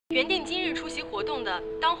活动的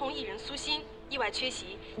当红艺人苏欣意外缺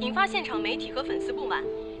席，引发现场媒体和粉丝不满。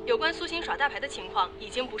有关苏欣耍大牌的情况已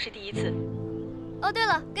经不是第一次。哦，对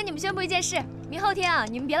了，跟你们宣布一件事，明后天啊，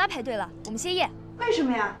你们别来排队了，我们歇业。为什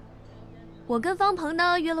么呀？我跟方鹏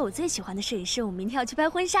呢约了我最喜欢的摄影师，我们明天要去拍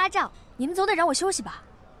婚纱照，你们总得让我休息吧？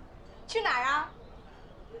去哪儿啊？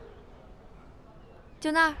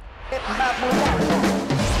就那儿。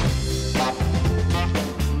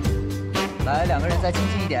来，两个人再亲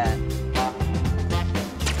近一点。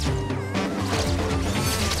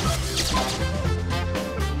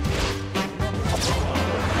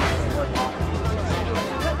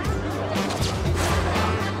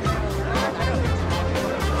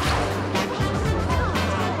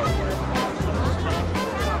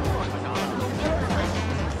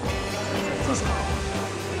谢谢。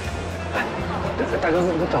哎，大哥，给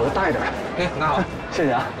我找个大一点的。哎，拿好，谢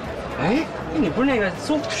谢啊。哎，你不是那个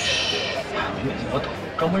苏？我懂，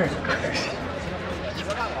刚不认识。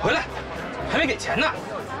回来，还没给钱呢。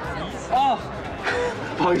哦，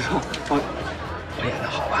不好意思，我演的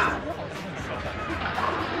好吧？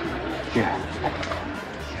谢谢。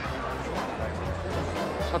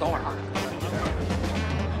稍等会儿啊。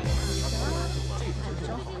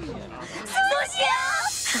苏欣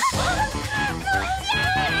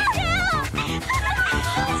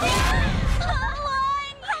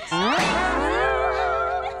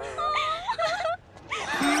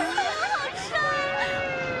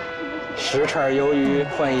，10串鱿鱼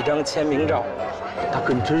换1张签名照。大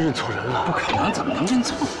哥，你真认错人了。不可能，怎么能认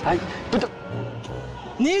错？哎，不对，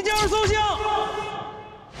你就是苏星。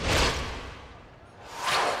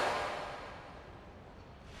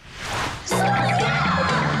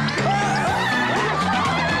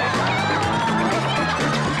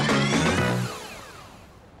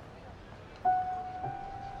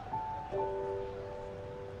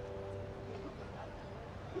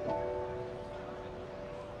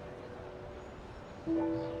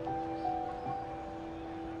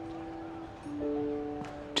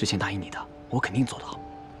之前答应你的，我肯定做得好。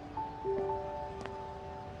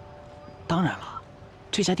当然了，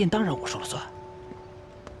这家店当然我说了算。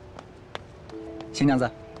新娘子，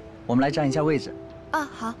我们来占一下位置。啊，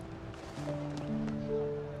好。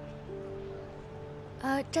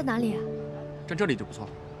站哪里啊？站这里就不错。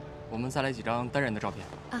我们再来几张单人的照片。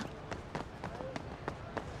啊。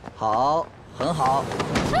好，很好。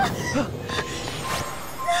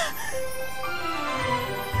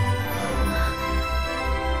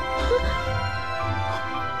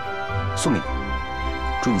送给你，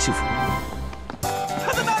祝你幸福。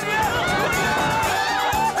他在那里！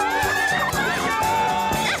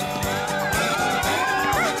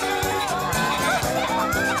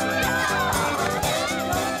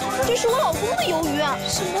这是我老公的鱿鱼啊！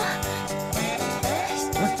什么？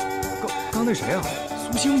刚那谁啊？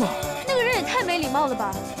苏星吧？那个人也太没礼貌了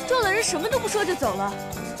吧！撞了人什么都不说就走了，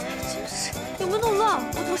真是有没有弄乱？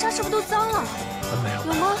我头纱是不是都脏了？没有。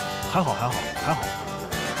有吗？还好，还好，还好。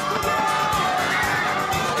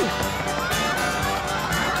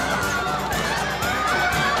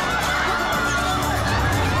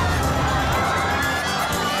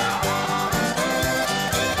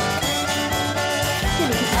这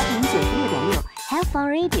里是调频96.6 Have Fun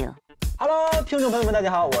Radio。Hello， 听众朋友们，大家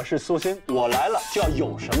好，我是苏欣，我来了就要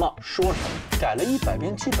有什么说什么。改了100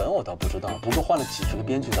遍剧本我倒不知道，不过换了几十个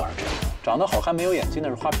编剧倒是知道。长得好看没有演技那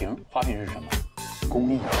是花瓶，花瓶是什么？公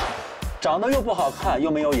益。长得又不好看又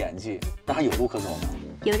没有演技，那还有路可走吗？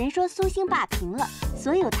有人说苏星霸屏了，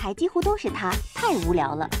所有台几乎都是他，太无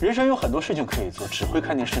聊了。人生有很多事情可以做，只会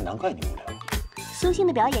看电视，难怪你无聊。苏星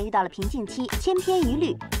的表演遇到了瓶颈期，千篇一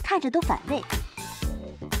律，看着都反胃。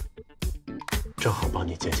正好帮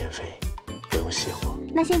你减减肥，不用谢我。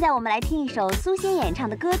那现在我们来听一首苏星演唱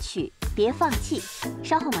的歌曲《别放弃》，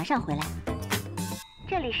稍后马上回来。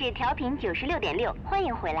这里是调频96.6，欢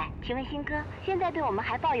迎回来。请问新哥，现在对我们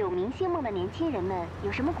还抱有明星梦的年轻人们，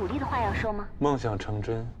有什么鼓励的话要说吗？梦想成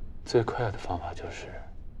真，最快的方法就是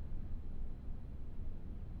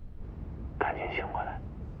赶紧醒过来。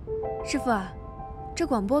师傅啊，这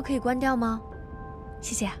广播可以关掉吗？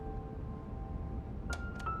谢谢。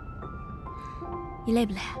你累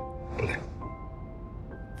不累？不累。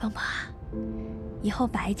方鹏啊，以后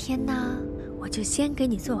白天呢，我就先给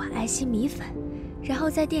你做碗爱心米粉，然后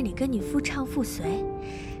在店里跟你夫唱妇随。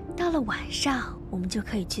到了晚上，我们就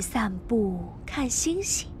可以去散步、看星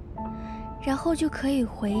星，然后就可以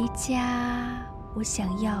回家。我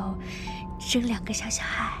想要生2个小小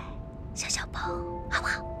孩、小小鹏，好不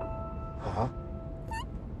好？好啊。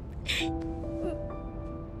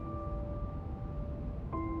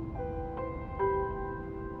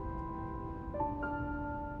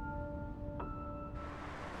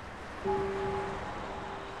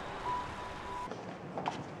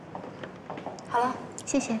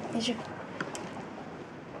谢谢，没事。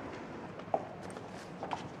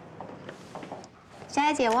小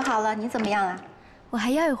艾姐，我好了，你怎么样了？我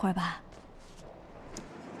还要一会儿吧。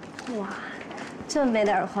哇，这么美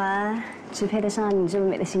的耳环，只配得上你这么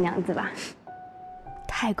美的新娘子吧？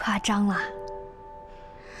太夸张了。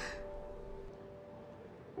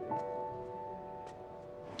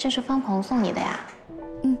这是方鹏送你的呀？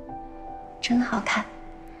嗯，真好看。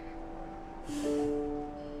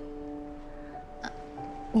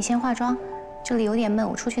你先化妆，这里有点闷，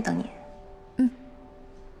我出去等你。嗯。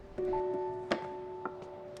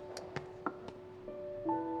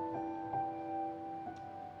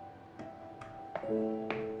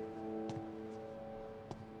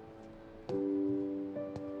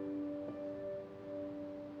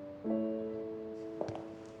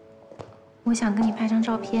我想跟你拍张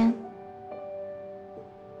照片。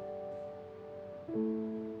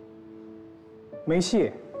没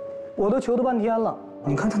戏，我都求他半天了。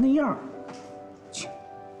你看他那样，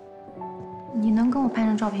你能跟我拍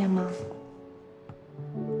张照片吗？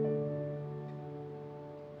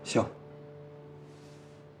行。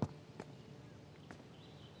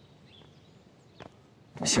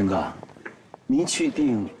星哥，您确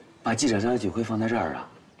定把记者招待酒会放在这儿啊？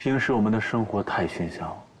平时我们的生活太喧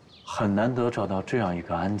嚣，很难得找到这样一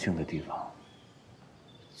个安静的地方，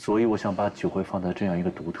所以我想把酒会放在这样一个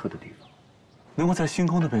独特的地方。能够在星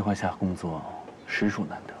空的陪伴下工作，实属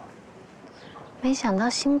难得。没想到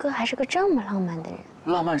星哥还是个这么浪漫的人。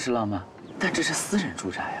浪漫是浪漫，但这是私人住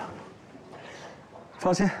宅啊。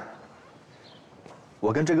放心，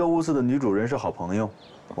我跟这个屋子的女主人是好朋友，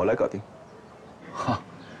我来搞定。好，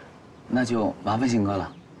那就麻烦星哥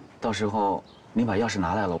了。到时候你把钥匙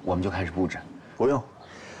拿来了，我们就开始布置。不用，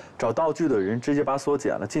找道具的人直接把锁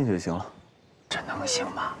剪了进去就行了。这能行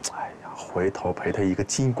吗？哎呀，回头陪他一个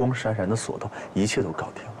金光闪闪的锁头，一切都搞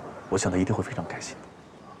定了。我想他一定会非常开心。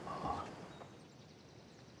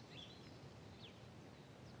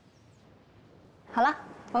好了，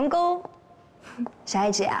完工。小艾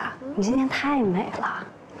姐啊，你今天太美了，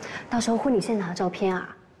到时候婚礼现场的照片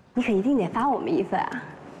啊，你可一定得发我们一份啊。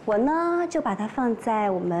我呢就把它放在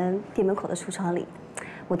我们店门口的橱窗里，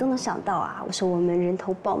我都能想到啊，我是我们人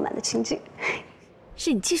头爆满的情景。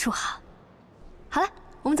是你技术好。好了，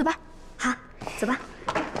我们走吧。好，走吧。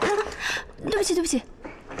对不起，对不起。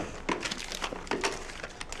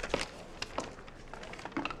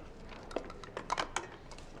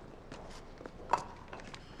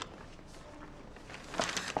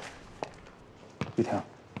玉婷，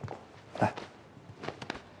来。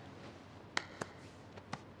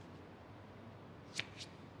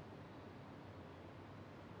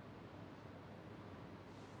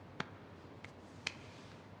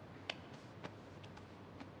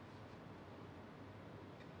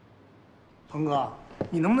鹏哥，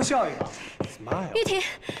你能不能笑一个？妈呀！玉婷，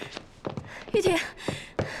玉婷，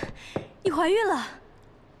你怀孕了。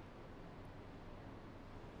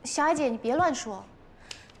小艾姐，你别乱说。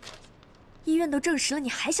医院都证实了，你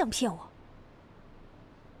还想骗我？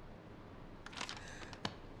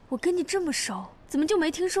我跟你这么熟，怎么就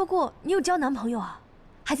没听说过你有交男朋友啊？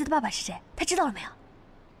孩子的爸爸是谁？他知道了没有？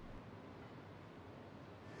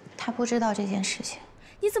他不知道这件事情。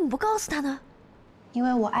你怎么不告诉他呢？因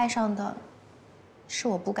为我爱上的是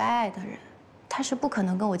我不该爱的人，他是不可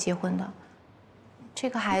能跟我结婚的。这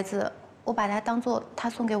个孩子，我把他当做他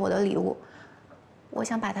送给我的礼物，我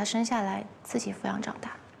想把他生下来，自己抚养长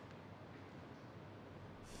大。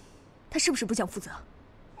他是不是不想负责？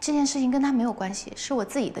这件事情跟他没有关系，是我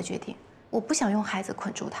自己的决定。我不想用孩子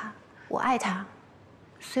捆住他，我爱他，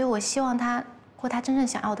所以我希望他过他真正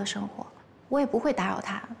想要的生活。我也不会打扰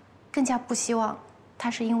他，更加不希望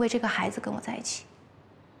他是因为这个孩子跟我在一起。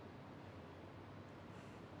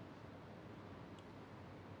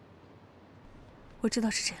我知道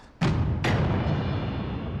是谁了。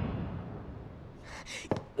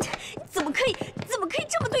怎么可以这么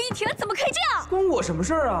对玉婷？怎么可以这样？关我什么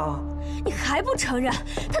事儿啊？你还不承认？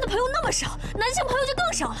他的朋友那么少，男性朋友就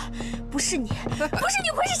更少了。不是你，不是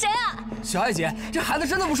你会是谁啊？小艾姐，这孩子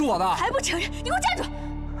真的不是我的。还不承认？你给我站住！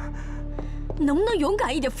你能不能勇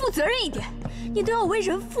敢一点，负责任一点？你都要为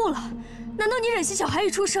人父了，难道你忍心小孩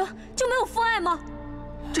一出生就没有父爱吗？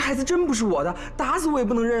这孩子真不是我的，打死我也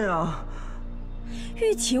不能认啊！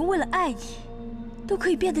玉婷为了爱你，都可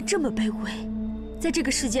以变得这么卑微。在这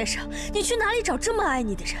个世界上，你去哪里找这么爱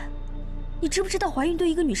你的人？你知不知道怀孕对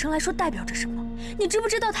一个女生来说代表着什么？你知不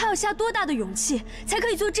知道她要下多大的勇气才可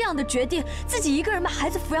以做这样的决定，自己一个人把孩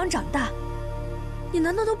子抚养长大？你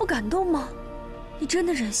难道都不感动吗？你真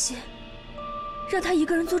的忍心让她一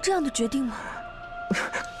个人做这样的决定吗？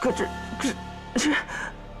可是，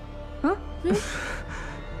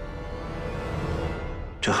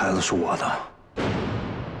这孩子是我的。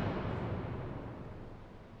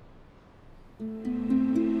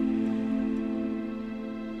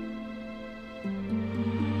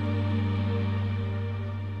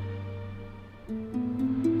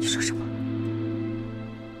你说什么？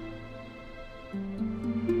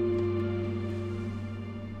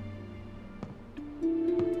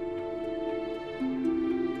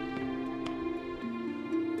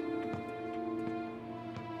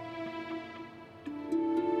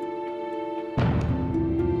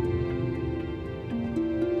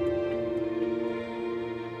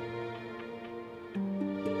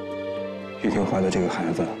玉婷怀的这个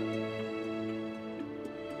孩子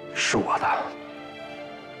是我的。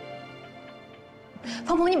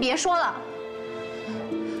鹏鹏，你别说了。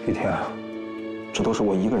玉婷，这都是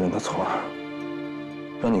我一个人的错，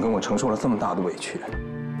让你跟我承受了这么大的委屈。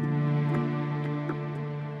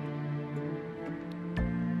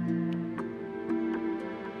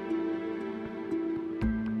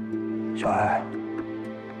小爱，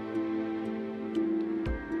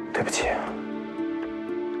对不起。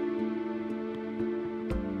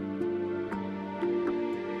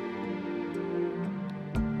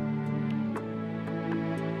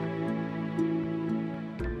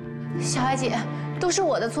小爱姐，都是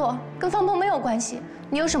我的错，跟方鹏没有关系。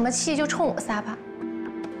你有什么气就冲我撒吧。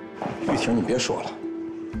玉婷，你别说了，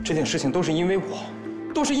这件事情都是因为我，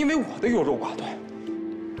都是因为我的优柔寡断，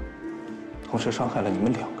同时伤害了你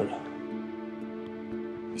们两个人。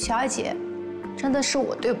小爱姐，真的是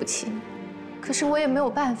我对不起你，可是我也没有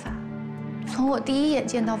办法。从我第一眼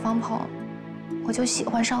见到方鹏，我就喜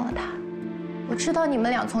欢上了他。我知道你们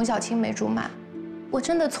俩从小青梅竹马，我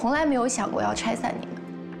真的从来没有想过要拆散你们。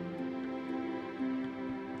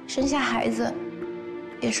生下孩子，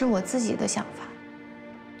也是我自己的想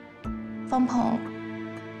法。方鹏，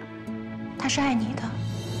他是爱你的。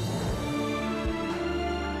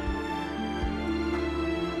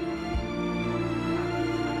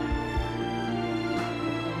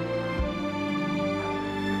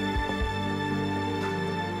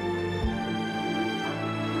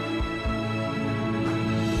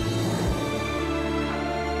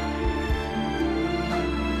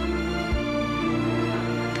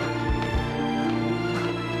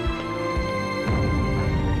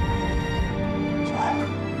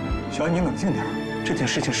小爱，你冷静点，这件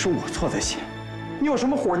事情是我错在先。你有什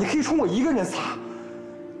么火，你可以冲我一个人撒。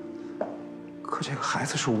可这个孩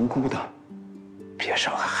子是无辜的，别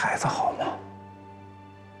伤害孩子好吗？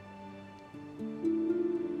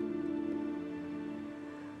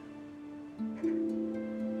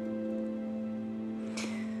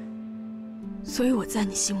所以我在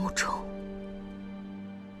你心目中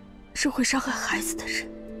是会伤害孩子的人。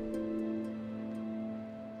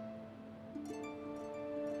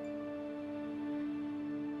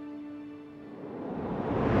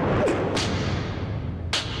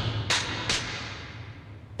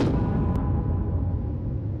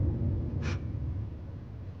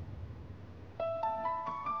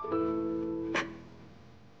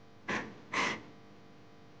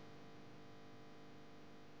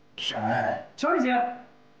小爱，小爱姐，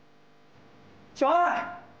小爱。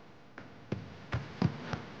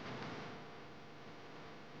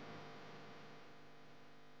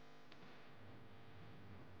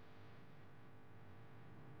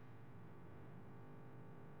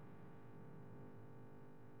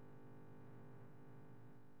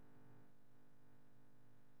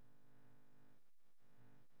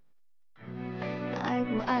爱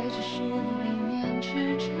不爱只是一面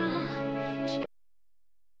之缘。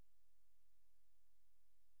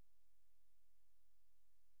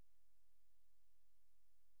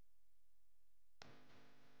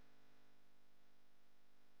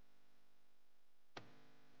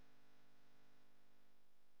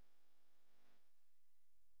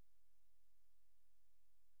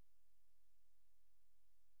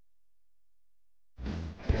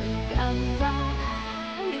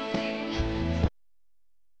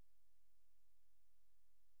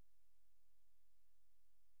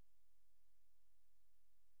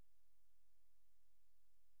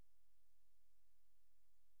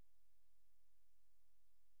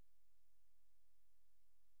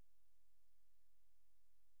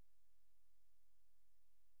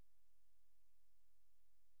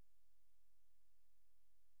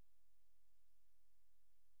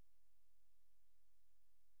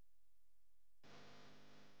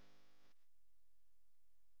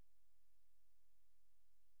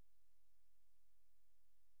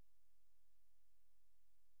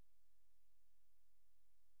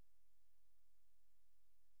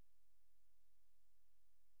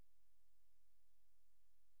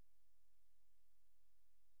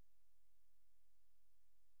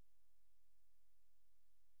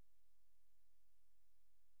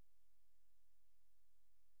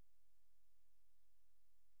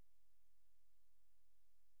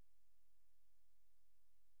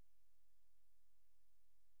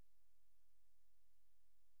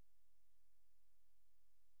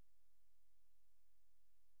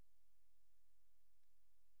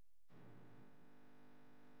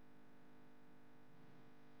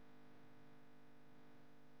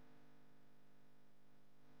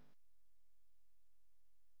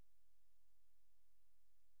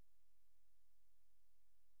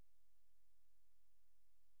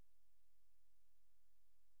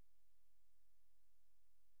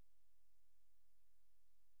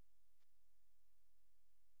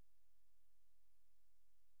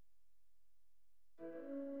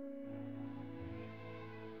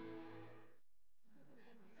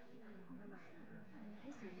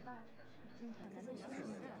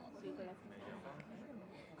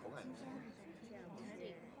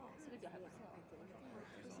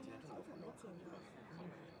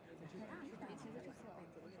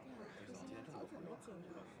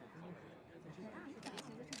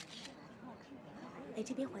哎，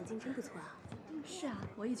这边环境真不错啊。是啊，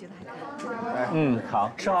我也觉得还可以。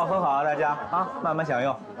好，吃好喝好啊，大家啊，慢慢享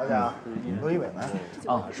用。大家，罗一伟呢？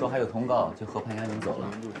啊，说还有通告，就和潘佳宁走了。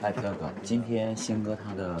哎，哥哥，今天新哥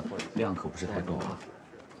他的量可不是太够啊。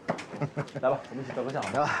来吧，我们一起照个相，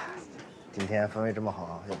来吧。今天氛围这么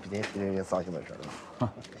好，也不仅提这件扫兴的事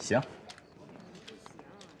了。行。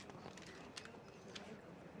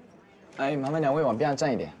哎，麻烦两位往边上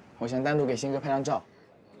站一点，我想单独给新哥拍张照。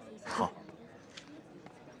好。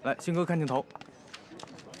来，新哥看镜头。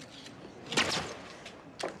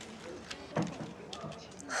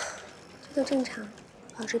这都正常，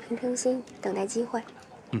保持平常心，等待机会。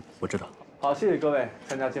我知道。好，谢谢各位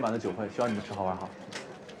参加今晚的酒会，希望你们吃好玩好。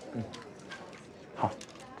好，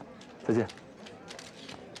再见。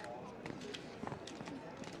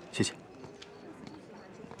谢谢。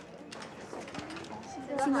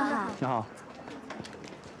新哥好。你好。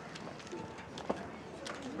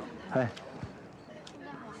哎，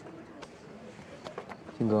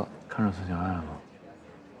新哥看上孙小爱了吗？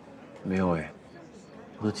没有哎，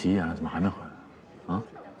我都几点了，怎么还没回来？啊？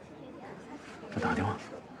再打个电话。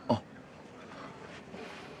哦，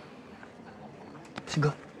新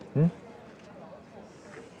哥，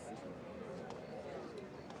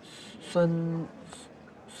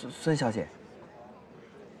孙小姐，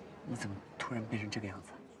你怎么突然变成这个样子？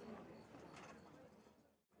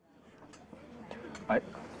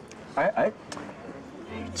哎，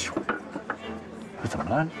球，你怎么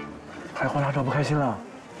了？拍婚纱照不开心了？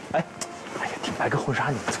哎呀，你拍个婚纱，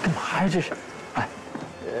你干嘛呀？这是，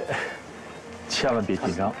千万别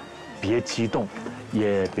紧张，别激动，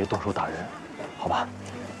也别动手打人，好吧？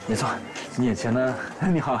没错，你眼前呢，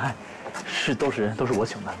你好，都是我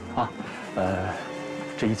请的啊。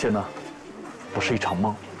这一切呢，不是一场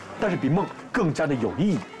梦，但是比梦更加的有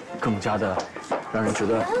意义，更加的让人觉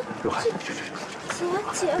得有爱。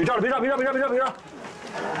姐，别照了！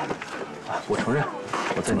我承认，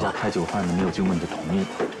我在你家开酒饭呢，没有经过你的同意。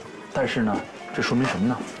但是呢，这说明什么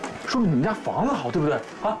呢？说明你们家房子好，对不对？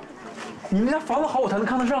啊，你们家房子好，我才能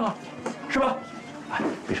看得上啊，是吧？哎，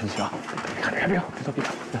别生气啊！别看，别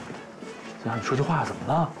看。想你说句话怎么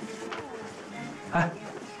了？哎，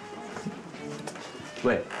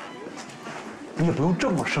喂，你也不用这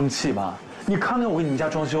么生气吧？你看看我给你们家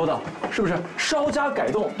装修的，是不是稍加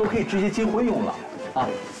改动都可以直接结婚用了啊？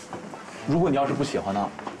如果你要是不喜欢呢，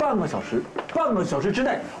半个小时之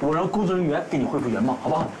内，我让工作人员给你恢复原貌，好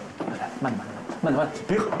不好？来，慢点，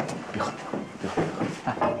别喝。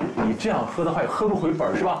哎，你这样喝的话也喝不回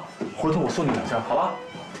本是吧？回头我送你2箱，好吧？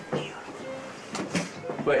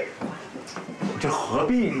喂，你这何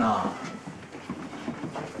必呢？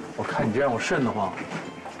我看你这样我瘆得慌。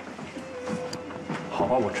好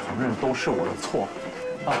吧，我承认都是我的错，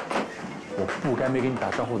啊，我不该没给你打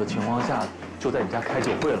招呼的情况下，就在你家开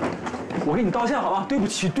酒会了，我给你道歉好吧？对不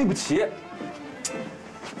起。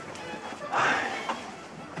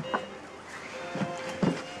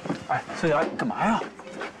哎，孙小爱，你干嘛呀？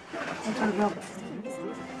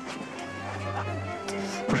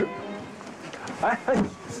不是，哎，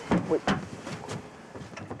我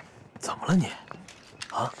怎么了你？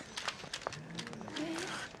啊？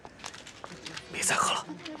别再喝了，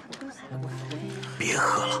别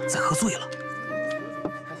喝了，再喝醉了。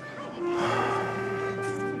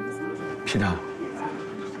皮特，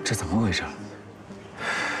这怎么回事？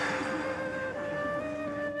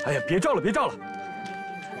哎呀，别照了！你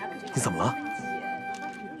怎么了？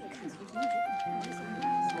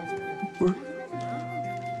不是，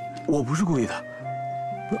我不是故意的。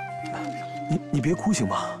不是，你别哭行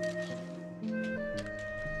吗？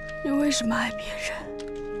你为什么爱别人？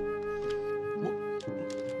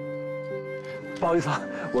不好意思啊，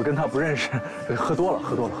我跟他不认识，喝多了，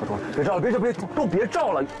别照了，别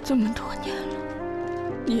照了。这么多年了，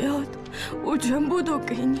你要的我全部都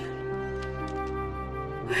给你了，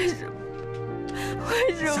为什么？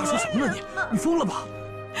瞎说什么呢你疯了吧？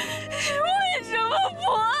为什么不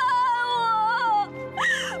爱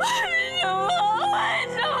我？为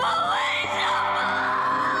什么？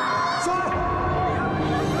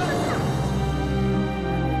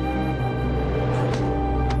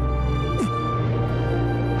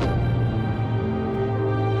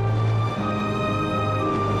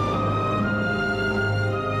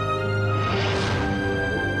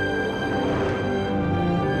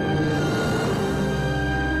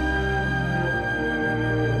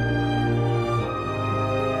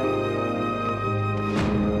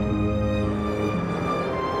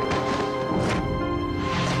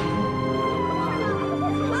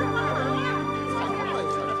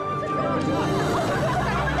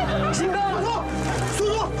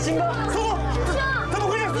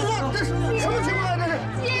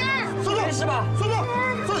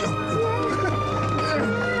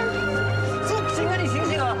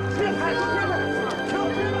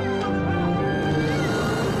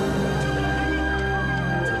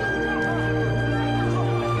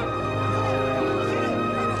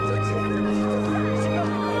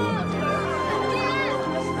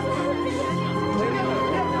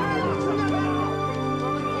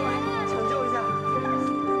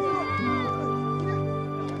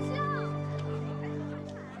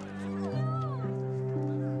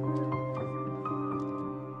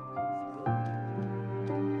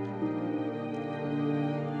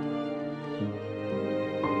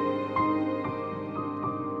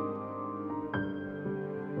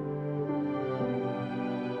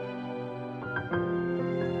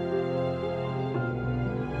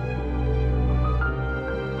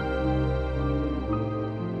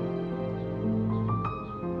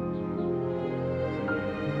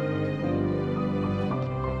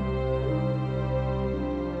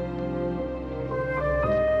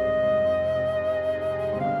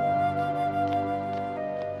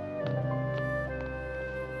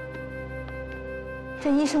这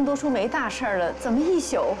医生都说没大事了，怎么一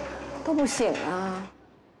宿都不醒啊？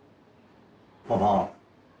泡泡，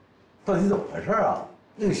到底怎么回事啊？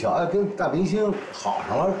那个小爱跟大明星好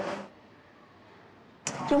上了？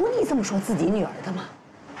有你这么说自己女儿的吗？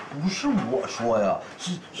不是我说呀，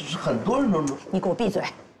是很多人都。你给我闭嘴！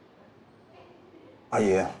阿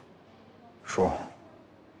姨，叔，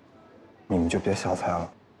你们就别瞎猜了。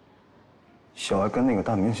小爱跟那个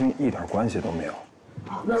大明星一点关系都没有。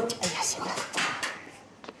哎呀，行了，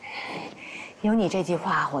有你这句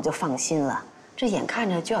话我就放心了。这眼看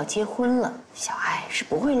着就要结婚了，小爱是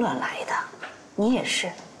不会乱来的，你也是，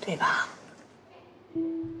对吧？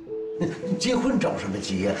你结婚着什么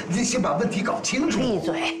急呀？你得先把问题搞清楚。闭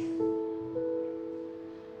嘴！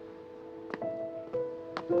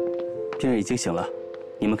病人已经醒了，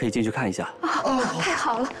你们可以进去看一下。啊，太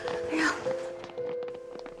好了！哎呀，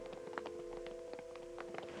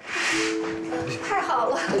太好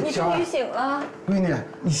了，你终于醒了。闺女，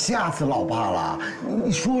你吓死老爸了！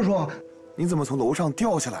你说说，你怎么从楼上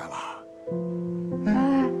掉下来了？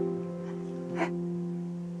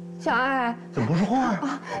小爱，怎么不说话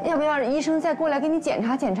呀？要不要医生再过来给你检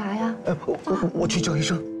查检查呀？我去叫医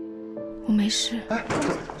生。我没事。哎，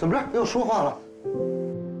怎么着？又说话了？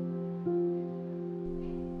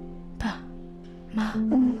爸，妈，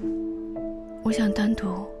我想单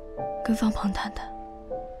独跟方鹏谈谈。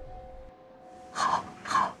好，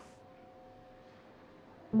好。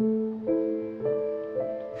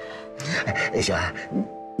哎，小爱，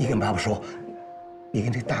你跟爸爸说。你跟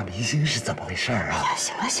这大明星是怎么回事啊？哎呀，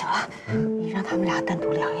行了行了，你让他们俩单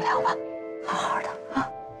独聊一聊吧，好好的啊。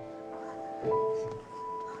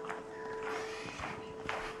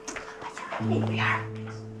哎呀，那边。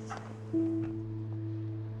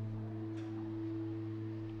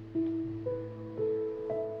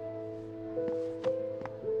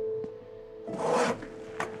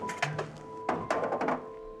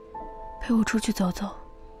陪我出去走走。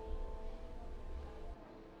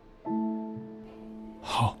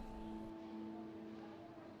好。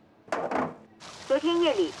昨天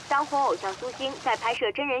夜里，当红偶像苏星在拍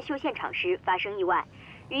摄真人秀现场时发生意外，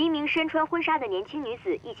与一名身穿婚纱的年轻女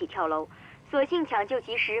子一起跳楼。所幸抢救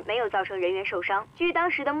及时，没有造成人员受伤。据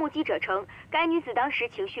当时的目击者称，该女子当时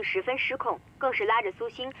情绪十分失控，更是拉着苏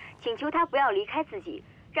星请求她不要离开自己，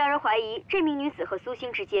让人怀疑这名女子和苏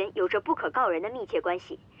星之间有着不可告人的密切关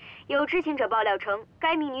系。有知情者爆料称，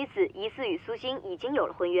该名女子疑似与苏星已经有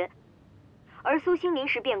了婚约，而苏星临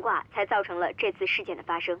时变卦，才造成了这次事件的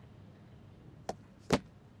发生。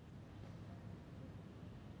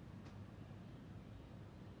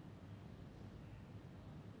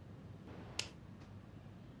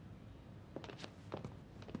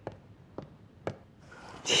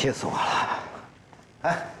气死我了！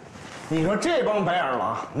哎，你说这帮白眼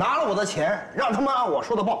狼拿了我的钱，让他们按我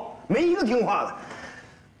说的报，没一个听话的，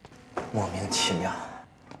莫名其妙，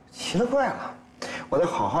奇了怪了。我得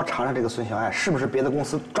好好查查这个孙小爱是不是别的公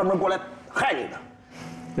司专门过来害你的。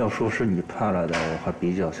要说是你派来的，我还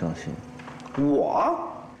比较相信。我？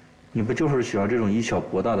你不就是喜欢这种以小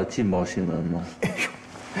博大的劲爆新闻吗？哎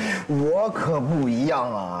呦，我可不一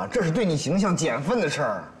样啊！这是对你形象减分的事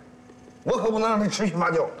儿。我可不能让它持续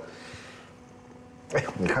发酵。哎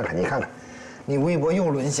呦，你看看，你看看，你微博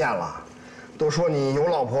又沦陷了，都说你有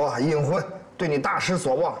老婆隐婚，对你大失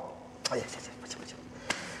所望。哎呀，行，不行不行。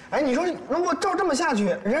哎，你说如果照这么下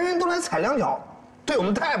去，人人都来踩两脚，对我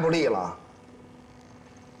们太不利了。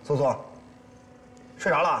苏苏，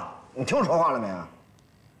睡着了？你听我说话了没啊？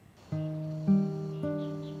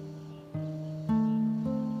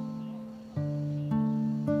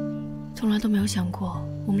从来都没有想过，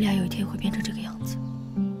我们俩有一天会变成这个样子。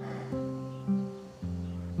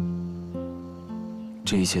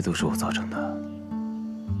这一切都是我造成的，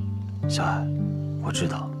小爱，我知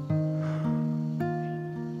道。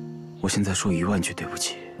我现在说10000句对不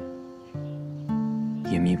起，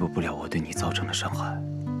也弥补不了我对你造成的伤害。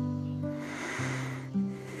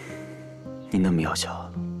你那么渺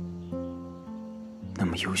小，那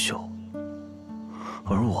么优秀，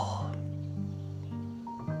而我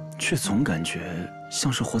却总感觉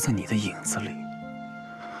像是活在你的影子里。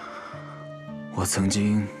我曾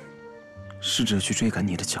经试着去追赶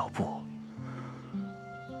你的脚步，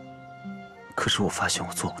可是我发现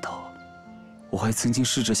我做不到。我还曾经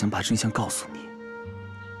试着想把真相告诉你，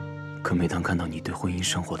可每当看到你对婚姻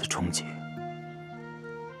生活的憧憬，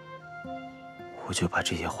我就把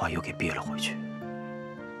这些话又给憋了回去。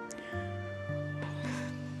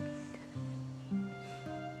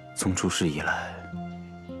从出事以来，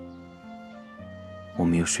我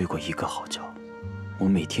没有睡过一个好觉，我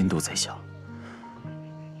每天都在想，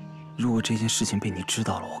如果这件事情被你知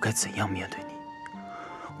道了，我该怎样面对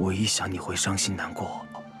你？我一想你会伤心难过，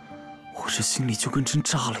我这心里就跟针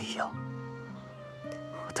扎了一样。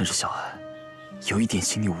但是小艾，有一点，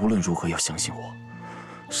请你无论如何要相信我，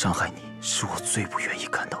伤害你是我最不愿意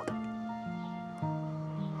看到的。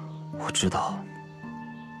我知道，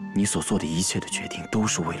你所做的一切的决定都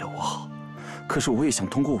是为了我好，可是我也想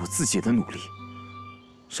通过我自己的努力，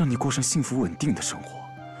让你过上幸福稳定的生活。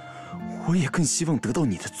我也更希望得到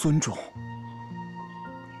你的尊重，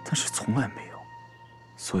但是从来没有，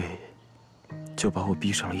所以就把我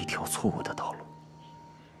逼上了一条错误的道路。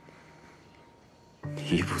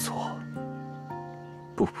一步错，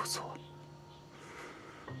步步错，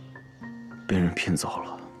被人骗走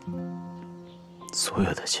了所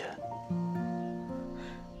有的钱。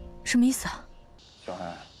什么意思啊？小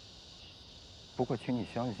艾，不过请你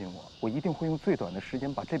相信我，我一定会用最短的时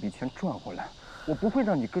间把这笔钱赚回来。我不会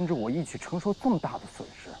让你跟着我一起承受这么大的损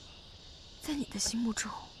失。在你的心目中，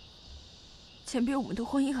钱比我们的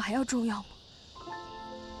婚姻还要重要吗？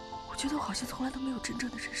我觉得我好像从来都没有真正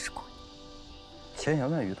的认识过你。千言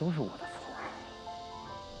万语都是我的错。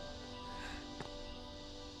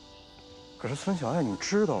可是孙小爱，你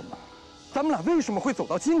知道吗？咱们俩为什么会走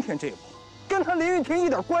到今天这一步，跟他林玉婷一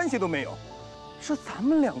点关系都没有，是咱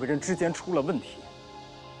们两个人之间出了问题。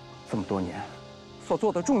这么多年所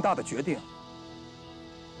做的重大的决定，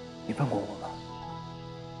你问过我吗？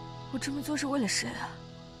我这么做是为了谁啊？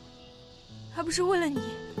还不是为了你，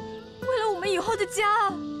为了我们以后的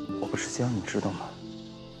家。我不是香，你知道吗？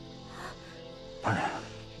当然，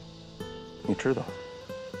你知道，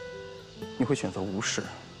你会选择无视，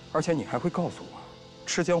而且你还会告诉我，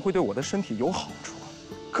吃姜会对我的身体有好处。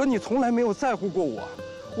可你从来没有在乎过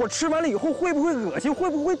我吃完了以后会不会恶心，会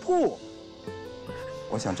不会吐？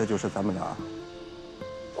我想这就是咱们俩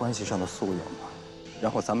关系上的素养吧。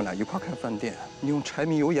然后咱们俩一块开饭店，你用柴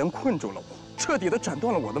米油盐困住了我，彻底的斩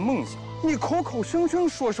断了我的梦想。你口口声声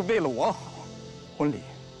说是为了我好，婚礼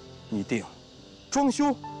你定，装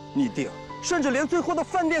修你定，甚至连最后的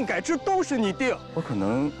饭店改制都是你定。我可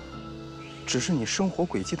能只是你生活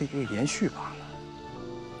轨迹的一个延续罢了。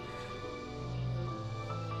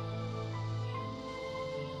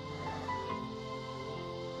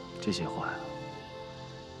这些话呀，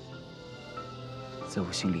在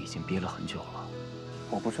我心里已经憋了很久了。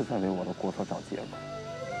我不是在为我的过错找借口，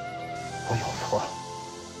我有错，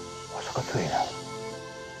我是个罪人。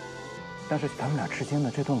但是咱们俩之间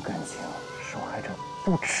的这段感情，受害者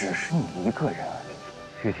不只是你一个人。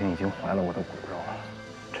玉婷已经怀了我的骨肉了，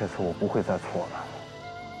这次我不会再错了。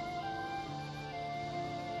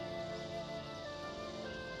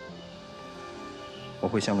我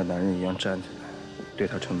会像个男人一样站起来，对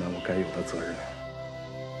他承担我该有的责任。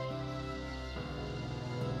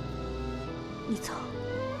你走。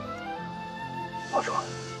我说。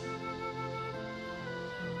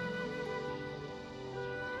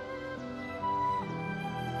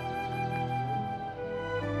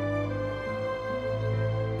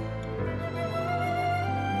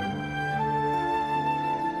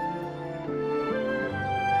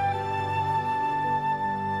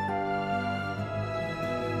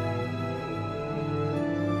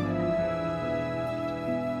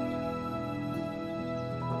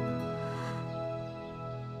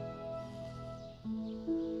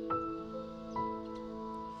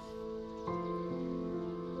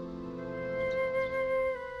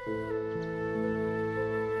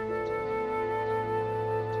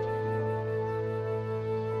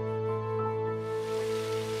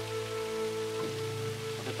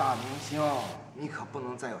大明星，你可不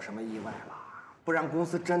能再有什么意外了，不然公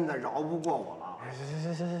司真的饶不过我了。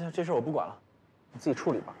行，这事我不管了，你自己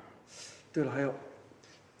处理吧。对了，还有，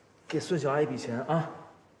给孙小爱一笔钱啊，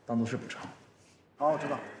当做是补偿。好，我知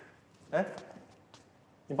道。哎，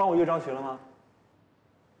你帮我约张群了吗？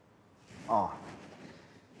哦。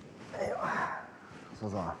哎呦，苏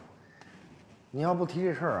苏，你要不提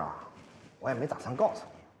这事儿啊，我也没打算告诉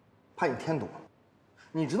你，怕你添堵。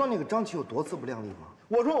你知道那个张琪有多自不量力吗？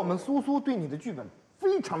我说我们苏苏对你的剧本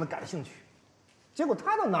非常的感兴趣，结果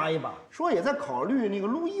他倒拿一把，说也在考虑那个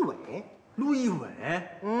陆一伟。陆一伟？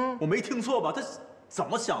我没听错吧？他怎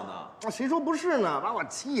么想的？啊，谁说不是呢？把我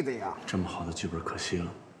气的呀！这么好的剧本可惜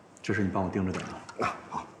了，这事你帮我盯着点啊。啊，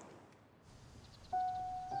好。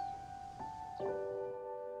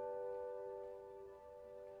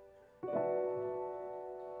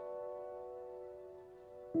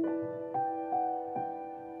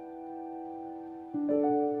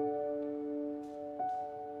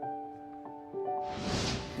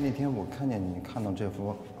那天我看见你看到这副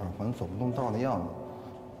耳环走不动道的样子，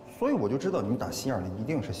所以我就知道你打心眼里一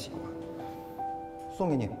定是喜欢。送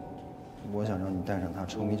给你，我想让你戴上它，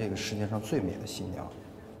成为这个世界上最美的新娘。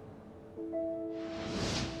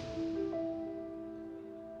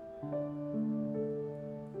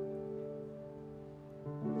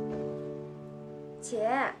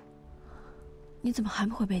姐，你怎么还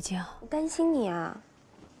没回北京？我担心你啊。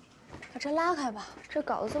把这拉开吧，这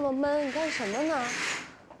搞得这么闷，你干什么呢？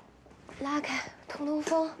拉开，通通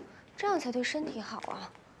风，这样才对身体好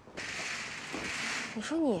啊。你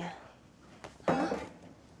说你，啊，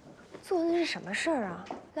做的是什么事儿啊？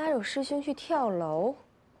拉着我师兄去跳楼，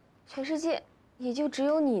全世界也就只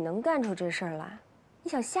有你能干出这事儿来。你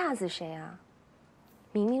想吓死谁啊？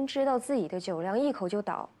明明知道自己的酒量一口就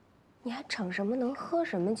倒，你还逞什么能喝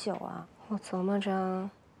什么酒啊？我琢磨着，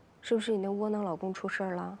是不是你那窝囊老公出事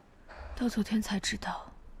儿了？到昨天才知道，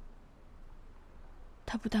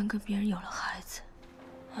他不但跟别人有了孩子，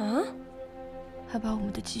啊，还把我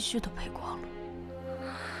们的积蓄都赔光了。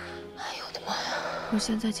哎呦我的妈呀！我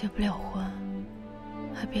现在结不了婚，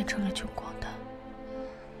还变成了穷光蛋。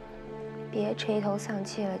别垂头丧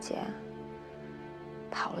气了，姐。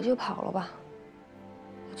跑了就跑了吧。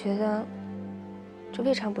我觉得这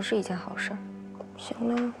未尝不是一件好事儿。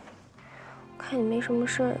行了，我看你没什么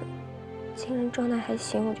事儿，精神状态还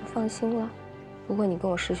行，我就放心了。不过你跟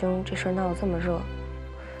我师兄这事儿闹得这么热，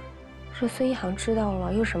这孙一航知道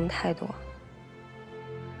了又什么态度啊？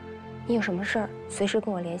你有什么事儿随时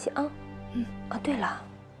跟我联系啊。哦，对了，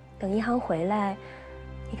等一航回来，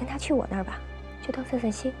你跟他去我那儿吧，就当散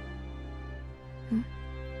散心。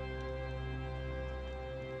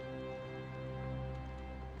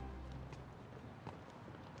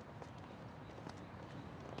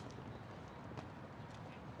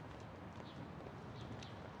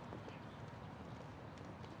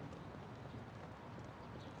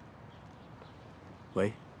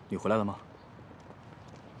喂，你回来了吗？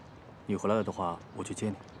你回来了的话，我去接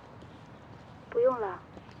你。不用了，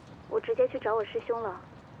我直接去找我师兄了。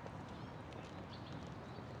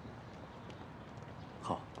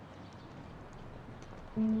好。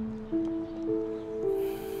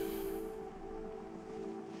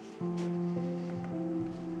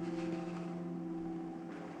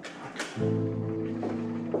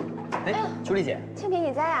哎，秋丽姐，庆平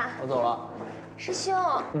你在啊？我走了。师兄，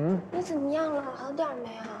你怎么样了？好点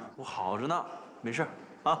没啊？我好着呢，没事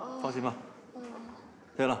啊，放心吧。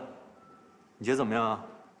对了，你姐怎么样啊？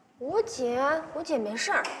我姐没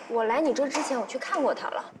事儿。我来你这之前，我去看过她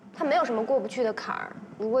了，她没有什么过不去的坎儿。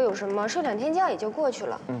如果有什么，睡2天觉也就过去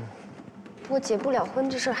了。不过结不了婚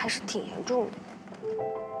这事儿还是挺严重的。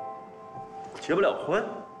结不了婚？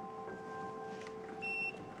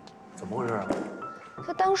怎么回事啊？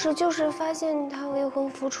她当时就是发现她未婚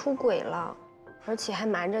夫出轨了。而且还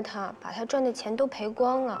瞒着他，把他赚的钱都赔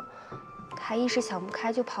光了。他一时想不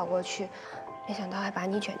开就跑过去，没想到还把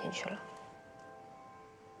你卷进去了。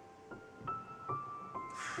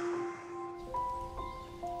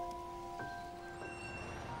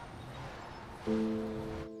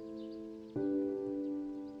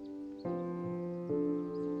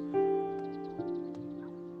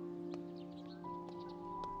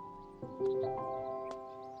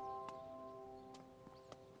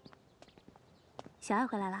小爱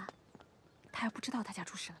回来了，他还不知道他家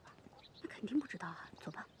出事了吧？那肯定不知道啊。走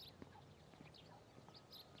吧。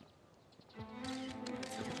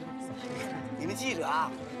你们记者啊，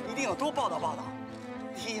一定要多报道报道，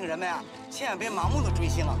提醒人们啊，千万别盲目的追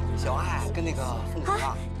星啊。小爱跟那个凤凰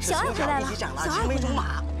啊，是从小一起长大，青梅竹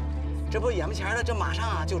马。这不眼巴前的，这马上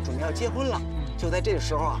啊就准备要结婚了。就在这个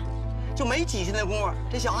时候啊，就没几天的功夫，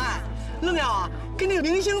这小爱愣要啊跟那个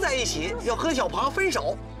明星在一起，要和小庞分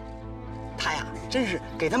手。他呀，真是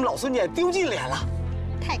给他们老孙家丢尽脸了，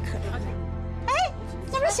太可怜了。哎，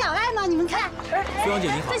那不是小爱吗？你们看，苏阳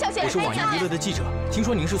姐您好，我是网易娱乐的记者，听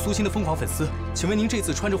说您是苏欣的疯狂粉丝，请问您这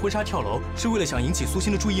次穿着婚纱跳楼，是为了想引起苏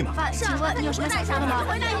欣的注意吗？请问你有什么想说的吗？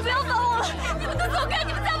回来，你不要管我了，你们都走开！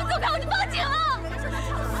你们再不走开，我就报警了！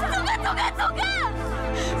走开，走开，走开！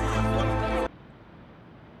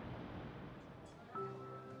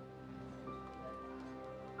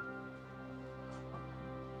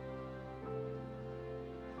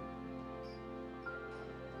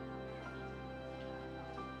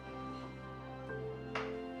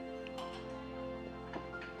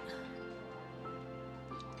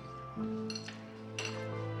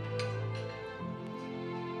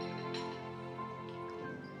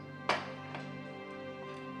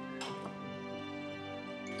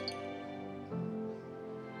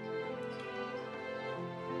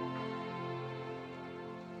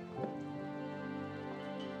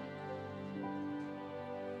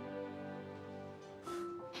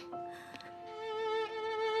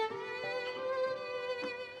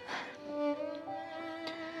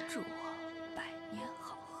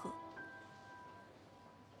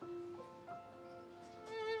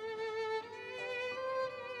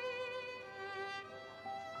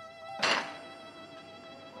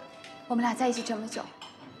我们俩在一起这么久，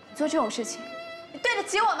你做这种事情，你对得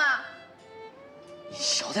起我吗？你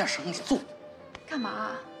小点声，你做。干嘛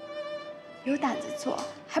啊？有胆子做，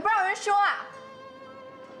还不让人说啊？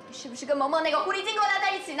你是不是跟萌萌那个狐狸精勾搭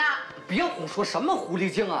在一起呢？别胡说，什么狐狸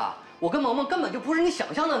精啊！我跟萌萌根本就不是你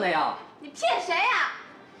想象的那样。你骗谁呀？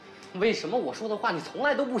为什么我说的话你从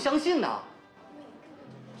来都不相信呢？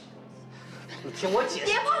你听我解释。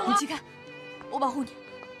别碰我！你起开，我保护你。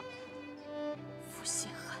负心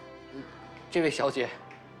汉。这位小姐，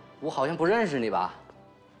我好像不认识你吧？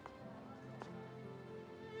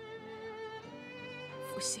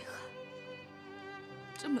负心汉，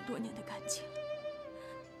这么多年的感情，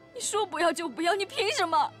你说不要就不要，你凭什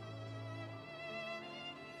么？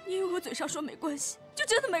你以为我嘴上说没关系，就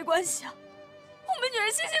真的没关系啊？我们女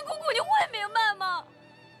人辛辛苦苦，你会明白吗？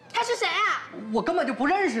他是谁啊？我根本就不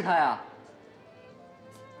认识他呀！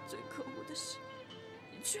最可恶的是，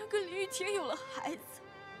你居然跟林玉婷有了孩子。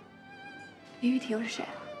林玉婷又是谁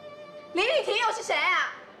啊？林玉婷又是谁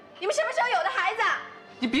啊？你们什么时候有的孩子？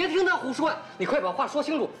你别听他胡说，你快把话说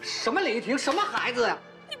清楚。什么林玉婷，什么孩子呀？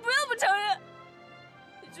你不要不承认，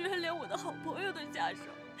你居然连我的好朋友都下手，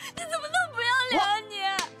你怎么那么不要脸啊你！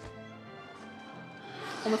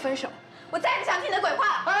我们分手，我再也不想听你的鬼话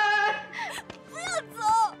了。哎，不要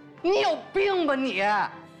走！你有病吧你！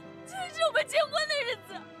这是我们结婚的日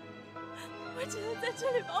子，我只能在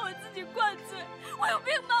这里把我自己灌醉。我有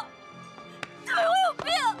病吗？对，我有病，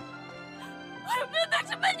我有病都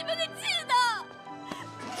是被你们给气的。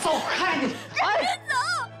走开你！哎，别走，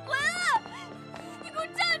回来！你给我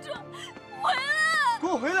站住！回来！给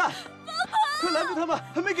我回来！爸爸，快拦住他们，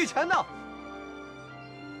还没给钱呢！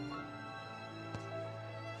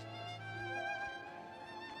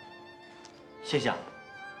谢谢。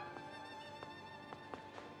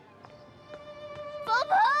宝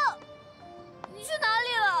宝，你去哪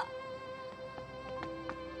里了？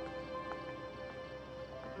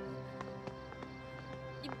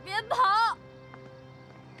你别跑！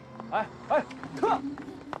哎，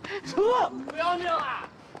撤！不要命了！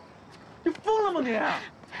你疯了吗你？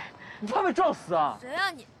你怕被撞死啊？谁啊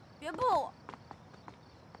你？别碰我！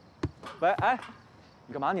喂，哎，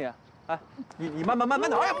你干嘛你？哎，你慢点！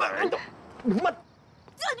哎，你慢！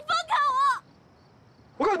叫你放开我！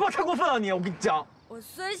我告诉你，不要太过分了你！我跟你讲，我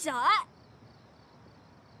孙小爱，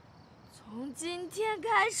从今天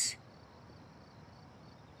开始，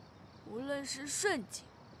无论是顺境，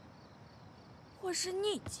或是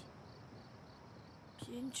逆境，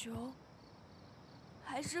贫穷，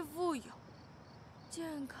还是富有，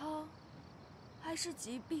健康，还是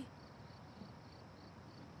疾病，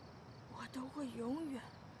我都会永远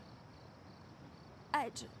爱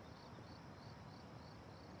着你，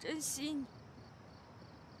珍惜你，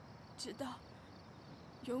直到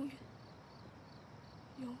永远，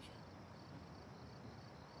永远，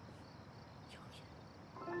永远。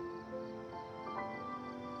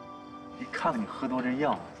你看你喝多这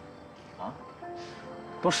样子，啊，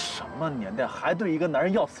都什么年代，还对一个男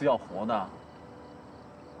人要死要活的？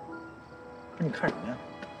不是你看什么呀？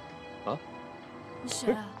啊？你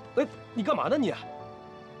谁啊？哎，你干嘛呢你？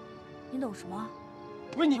你懂什么？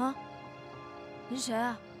不是你啊？你是谁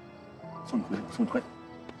啊？送你回去，送你回去。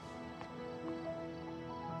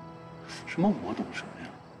什么我懂什么呀？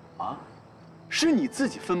啊？是你自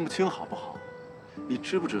己分不清好不好？你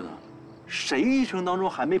知不知道，谁一生当中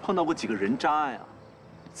还没碰到过几个人渣呀？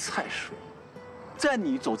再说，在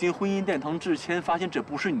你走进婚姻殿堂之前，发现这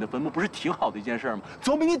不是你的坟墓，不是挺好的一件事吗？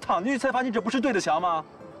总比你躺进去才发现这不是对的强吗？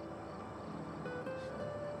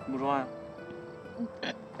怎么说话呀？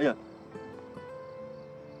哎呀！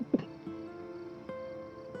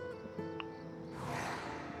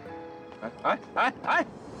哎！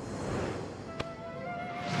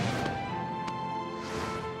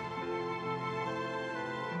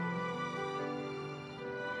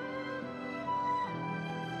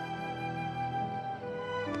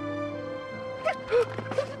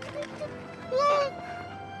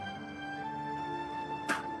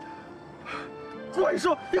怪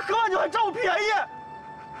兽，你喝完酒还占我便宜！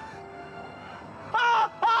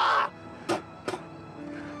啊！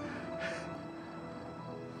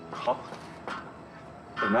好，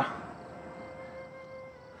怎么样？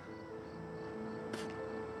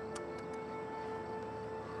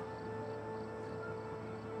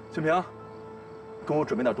秀平，跟我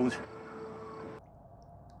准备点东西。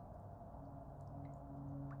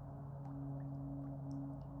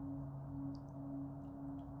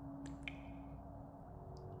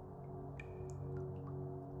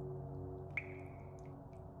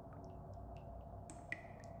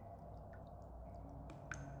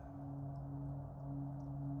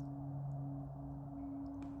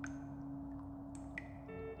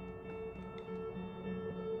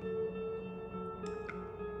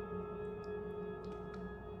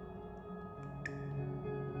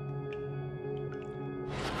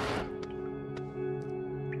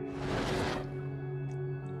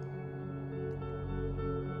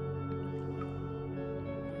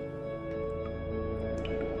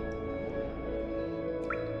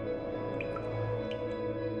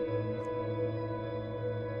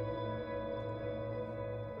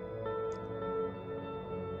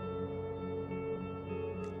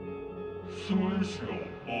孙小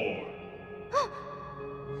爱，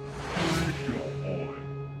孙小爱，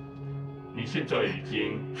你现在已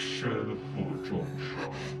经身负重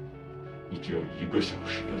伤，你只有1个小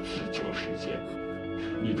时的自救时间。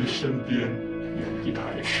你的身边有一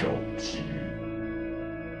台手机。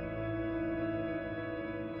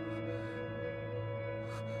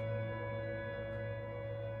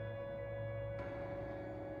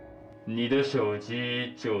你的手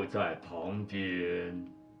机就在旁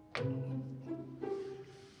边。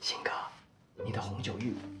鑫哥，你的红酒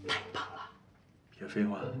浴太棒了！别废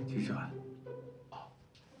话，继续喊。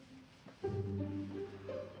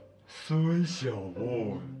孙小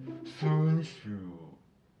爱，孙小。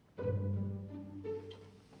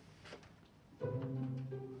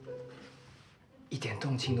一点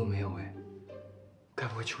动静都没有哎，该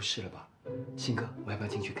不会出事了吧？鑫哥，我要不要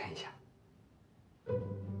进去看一下？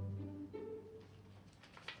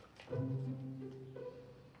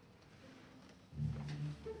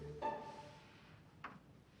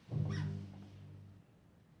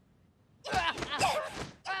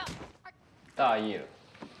大意了。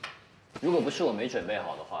如果不是我没准备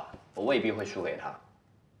好的话，我未必会输给他。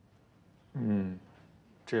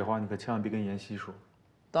这话你可千万别跟妍希说。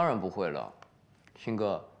当然不会了，鑫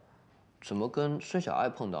哥，怎么跟孙小爱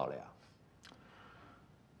碰到了呀？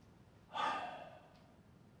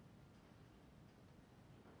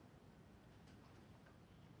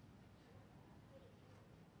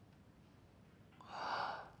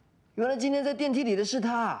原来今天在电梯里的是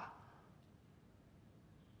他。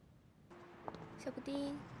小布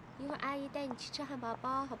丁，一会儿阿姨带你去吃汉堡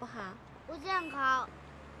包，好不好？不健康。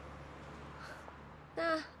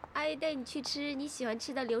那阿姨带你去吃你喜欢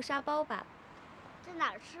吃的流沙包吧。在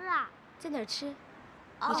哪儿吃啊？在哪儿吃？你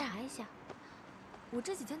查一下。我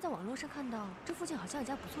这几天在网络上看到，这附近好像有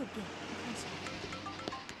家不错的店，我看一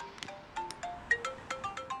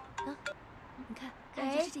下。啊，你看，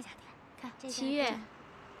就是这家店。看，7月，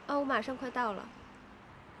我马上快到了。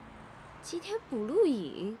今天补录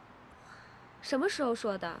影，什么时候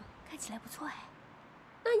说的？看起来不错哎。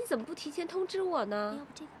那你怎么不提前通知我呢？要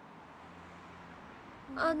不这个？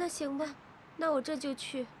那行吧，那我这就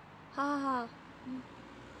去。好。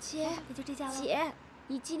姐，那就这家了。姐，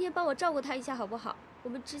你今天帮我照顾他一下好不好？我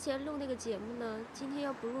们之前录那个节目呢，今天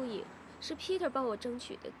要不录影，是 Peter 帮我争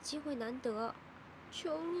取的，机会难得，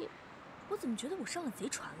求你。我怎么觉得我上了贼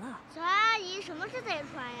船了？小阿姨，什么是贼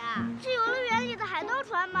船呀？是游乐园里的海盗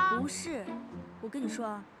船吗？不是，我跟你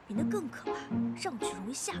说，比那更可怕，上去容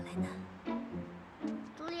易下来难。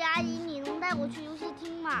朱莉阿姨，你能带我去游戏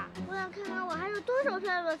厅吗？我想看看我还有多少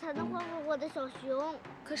票了才能换回我的小熊。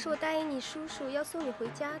可是我答应你叔叔要送你回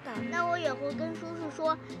家的。那我也会跟叔叔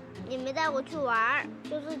说，你没带我去玩，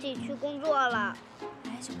就自己去工作了。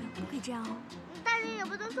哎，小朋友不可以这样哦。大人也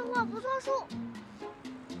不能说话不算数。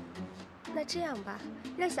那这样吧，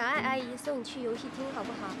让小爱阿姨送你去游戏厅好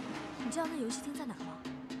不好？你知道那游戏厅在哪吗？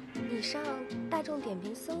你上大众点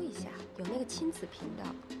评搜一下，有那个亲子频道，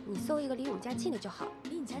你搜一个离我们家近的就好。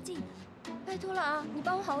离你家近的？拜托了啊，你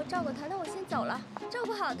帮我好好照顾他，那我先走了，照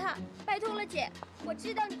顾好他，拜托了姐，我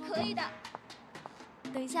知道你可以的。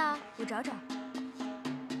等一下啊，我找找。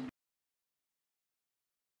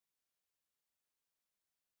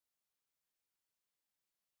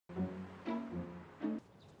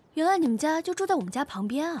原来你们家就住在我们家旁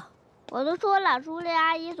边啊！我都说了，朱莉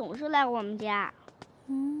阿姨总是来我们家。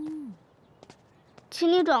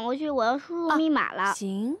请你转过去，我要输入密码了。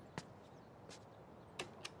行。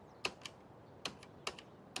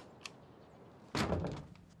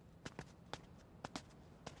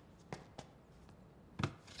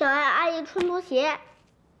小爱阿姨穿拖鞋。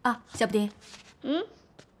啊，小布丁。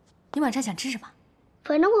你晚上想吃什么？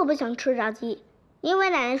反正我不想吃炸鸡。因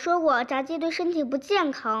为奶奶说过，炸鸡对身体不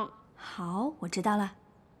健康。好，我知道了。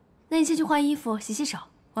那你先去换衣服、洗洗手，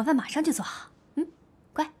晚饭马上就做好。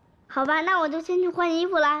乖。好吧，那我就先去换衣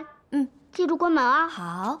服啦。记住关门啊。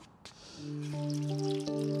好。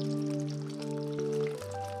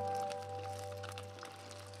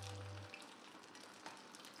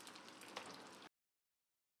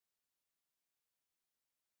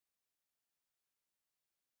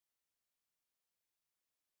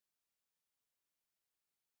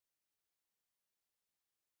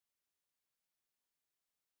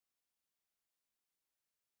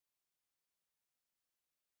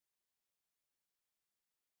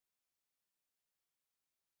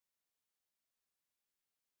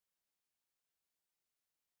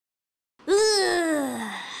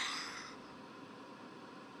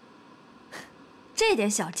这点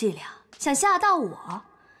小伎俩想吓到我，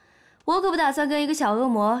我可不打算跟一个小恶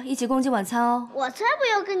魔一起共进晚餐哦。我才不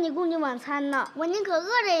要跟你共进晚餐呢！我宁可饿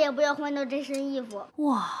着也不要换掉这身衣服。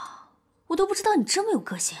哇，我都不知道你这么有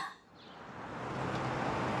个性。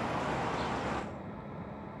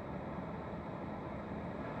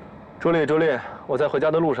朱莉，我在回家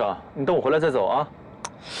的路上，你等我回来再走啊。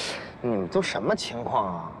你们都什么情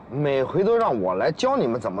况啊？每回都让我来教你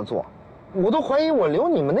们怎么做，我都怀疑我留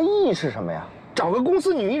你们的意义是什么呀？找个公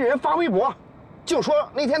司女艺人发微博，就说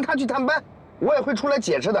那天她去探班，我也会出来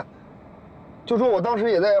解释的。就说我当时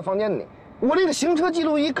也在房间里，我这个行车记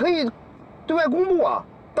录仪可以对外公布啊。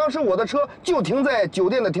当时我的车就停在酒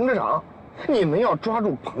店的停车场，你们要抓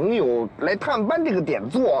住朋友来探班这个点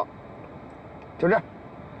做，就这。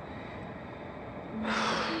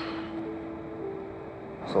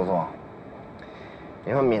苏苏，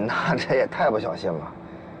你说敏娜这也太不小心了，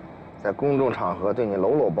在公众场合对你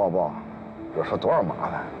搂搂抱抱，惹出多少麻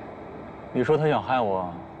烦？你说她想害我，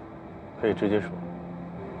可以直接说。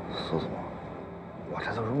苏苏，我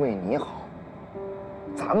这都是为你好，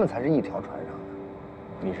咱们才是一条船上的。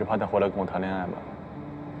你是怕她回来跟我谈恋爱吧？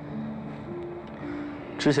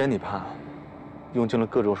之前你怕，用尽了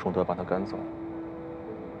各种手段把她赶走，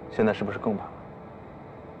现在是不是更怕？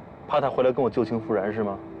怕她回来跟我旧情复燃是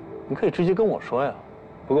吗？你可以直接跟我说呀。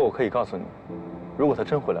不过我可以告诉你，如果她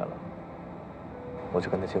真回来了，我就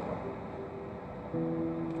跟她结婚。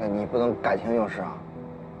那你不能感情用事啊！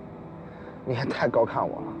你也太高看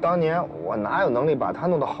我了。当年我哪有能力把她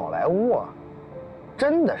弄到好莱坞啊？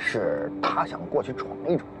真的是她想过去闯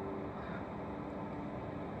一闯。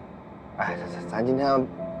哎，咱今天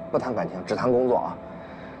不谈感情，只谈工作啊！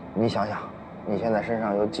你想想，你现在身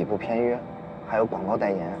上有几部片约，还有广告代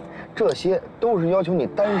言，这些都是要求你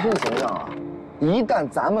单身形象啊！一旦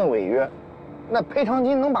咱们违约，那赔偿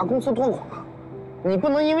金能把公司拖垮。你不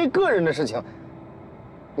能因为个人的事情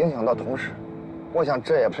影响到同事，我想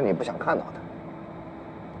这也是你不想看到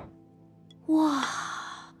的。哇，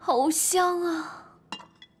好香啊！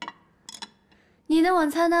你的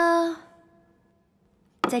晚餐呢？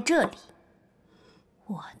在这里。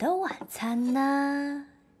我的晚餐呢？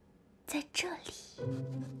在这里。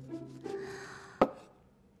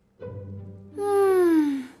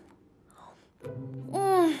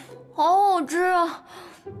好好吃啊！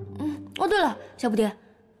哦，对了，小不点，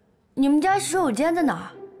你们家洗手间在哪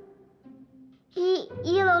儿？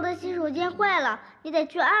一楼的洗手间坏了，你得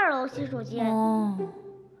去2楼洗手间。哦，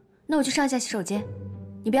那我去上一下洗手间，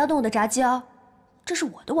你不要动我的炸鸡哦，这是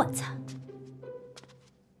我的晚餐。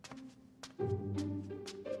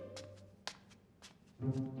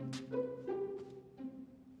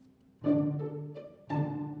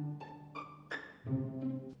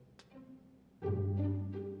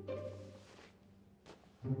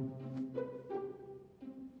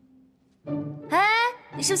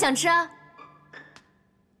你是不是想吃啊？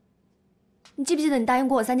你记不记得你答应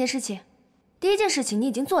过我3件事情？第一件事情你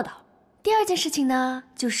已经做到了，第二件事情呢，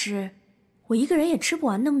就是我一个人也吃不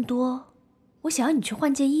完那么多，我想要你去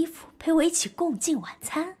换件衣服，陪我一起共进晚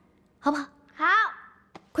餐，好不好？好，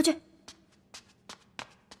快去。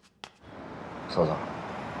苏苏，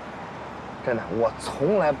真的，我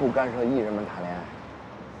从来不干涉艺人们谈恋爱，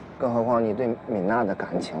更何况你对敏娜的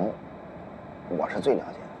感情，我是最了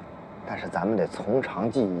解的。但是咱们得从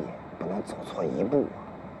长计议，不能走错一步啊！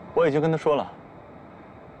我已经跟他说了，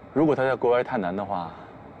如果他在国外太难的话，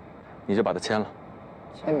你就把他签了。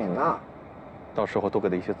签敏娜，到时候多给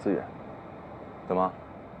他一些资源。怎么，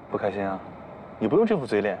不开心啊？你不用这副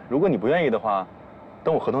嘴脸。如果你不愿意的话，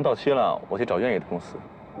等我合同到期了，我去找愿意的公司。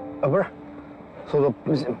不是，苏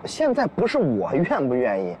苏，现在不是我愿不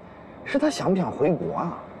愿意，是他想不想回国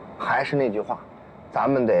啊？还是那句话。咱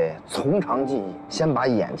们得从长计议，先把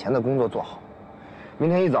眼前的工作做好。明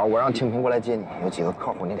天一早，我让庆平过来接你，有几个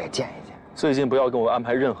客户你得见一见。最近不要跟我安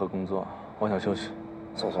排任何工作，我想休息。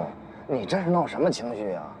苏苏，你这是闹什么情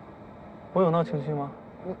绪啊？我有闹情绪吗？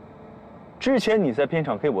之前你在片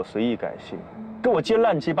场给我随意改戏，给我接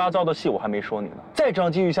乱七八糟的戏，我还没说你呢。再这样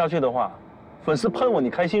继续下去的话，粉丝喷我，你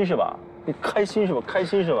开心是吧？你开心是吧？开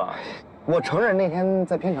心是吧？我承认那天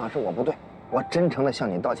在片场是我不对，我真诚地向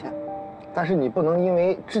你道歉。但是你不能因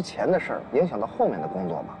为之前的事儿影响到后面的工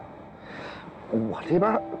作吧？我这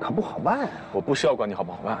边可不好办啊！我不需要管你好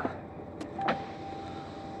不好办。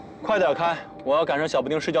快点开，我要赶上小布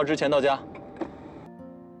丁睡觉之前到家。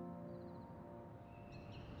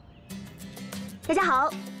大家好，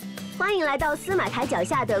欢迎来到司马台脚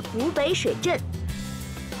下的古北水镇。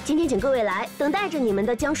今天请各位来，等待着你们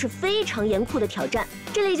的将是非常严酷的挑战。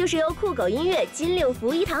这里就是由酷狗音乐、金六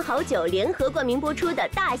福、一坛好酒联合冠名播出的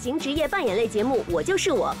大型职业扮演类节目《我就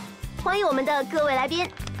是我》，欢迎我们的各位来宾。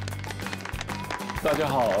大家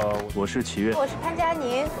好，我是齐越，我是潘佳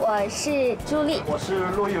宁，我是朱莉，我是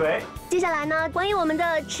陆一维。接下来呢，欢迎我们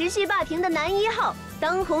的持续霸屏的男1号，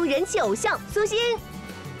当红人气偶像苏欣。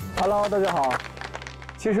Hello， 大家好。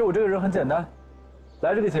其实我这个人很简单，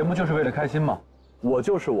来这个节目就是为了开心嘛。我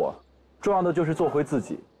就是我，重要的就是做回自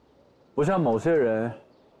己。不像某些人，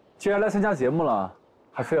既然来参加节目了，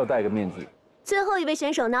还非要戴个面具。最后一位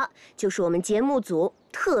选手呢，就是我们节目组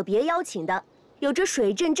特别邀请的，有着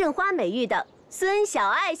水镇镇花美誉的孙小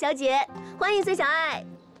爱小姐，欢迎孙小爱。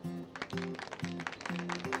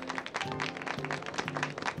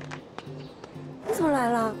你怎么来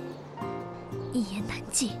了？一言难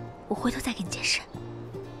尽，我回头再给你解释。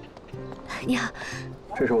你好，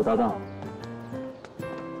这是我搭档，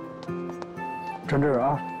站这儿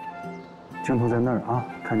啊，镜头在那儿啊，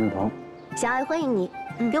看镜头。小爱，欢迎你，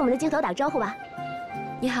给我们的镜头打个招呼吧。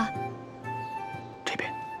你好。这边。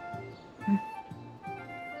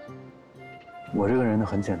我这个人呢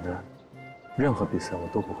很简单，任何比赛我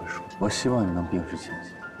都不会输。我希望你能冰释前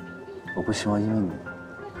嫌，我不希望因为你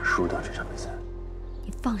输掉这场比赛。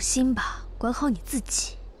你放心吧，管好你自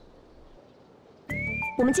己。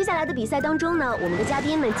我们接下来的比赛当中呢，我们的嘉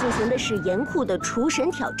宾们进行的是严酷的厨神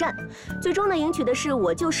挑战，最终呢赢取的是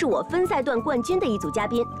我就是我分赛段冠军的一组嘉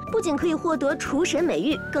宾，不仅可以获得厨神美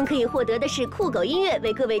誉，更可以获得的是酷狗音乐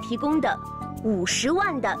为各位提供的50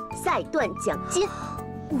万的赛段奖金。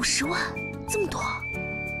50万，这么多？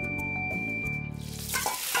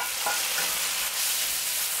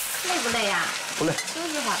累不累呀？不累。休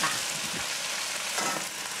息会儿吧。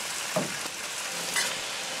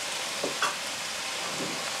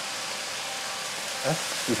哎，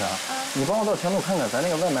玉婵，你帮我到前头看看，咱那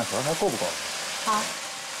个外卖盒还够不够？好。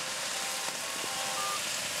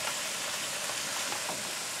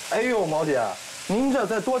哎呦，毛姐，您这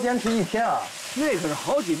再多坚持1天啊，那可是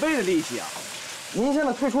好几倍的利息啊！您现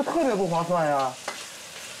在退出特别不划算呀。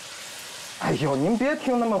哎呦，您别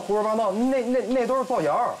听那么胡说八道，那都是造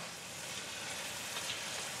谣。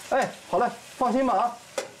哎，好嘞，放心吧啊。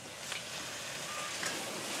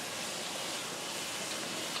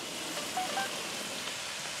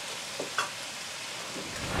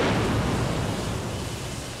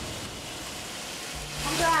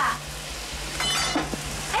王哥，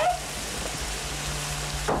哎，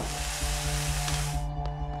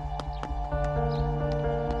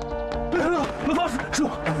老大师，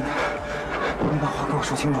你把话给我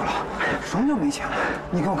说清楚了，什么叫没钱了？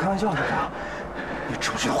你跟我开玩笑是吧？你知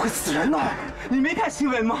不知道会死人呢？你没看新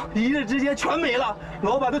闻吗？一夜之间全没了，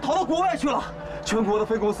老板都逃到国外去了，全国的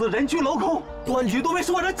分公司人去楼空，端局都被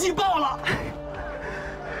所有人挤爆了。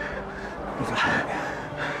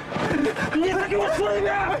你再给我说一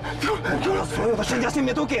遍！我把所有的身家性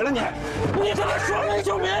命都给了你，你这么说了你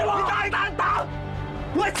就没了！你打！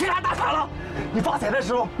我其他打岔了。你发财的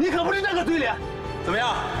时候，你可不是这个嘴脸。怎么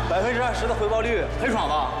样？20%的回报率，很爽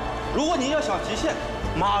吧？如果你要想极限，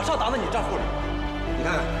马上打到你账户里。你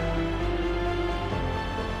看看。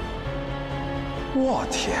我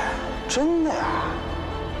天，真的呀！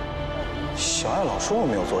小爱老说我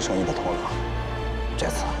没有做生意的头脑，这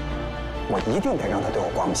次我一定得让他对我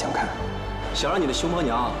刮目相看。想让你的熊猫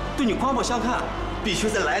娘对你刮目相看，必须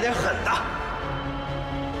再来点狠的。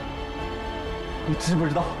你知不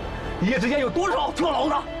知道，一夜之间有多少跳楼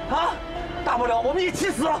的啊？大不了我们一起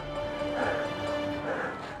死。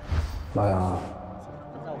老杨，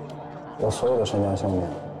我所有的身家性命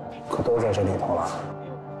可都在这里头了，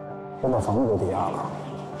我把房子都抵押了，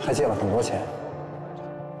还借了很多钱。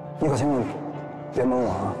你可千万别蒙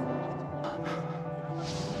我啊！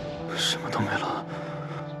什么都没了，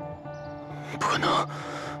不可能！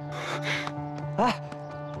哎，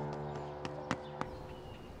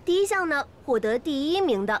第一项呢，获得第1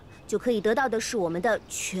名的就可以得到的是我们的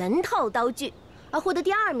全套刀具，而获得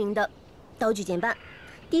第2名的，刀具减半。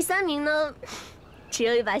第3名呢，只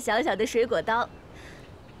有一把小小的水果刀。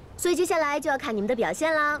所以接下来就要看你们的表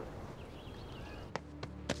现啦。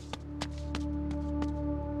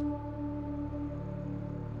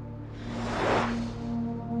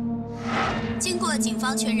经过警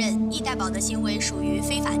方确认，易代宝的行为属于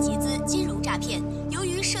非法集资、金融诈骗。由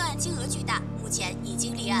于涉案金额巨大，目前已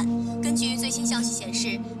经立案。根据最新消息显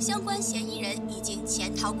示，相关嫌疑人已经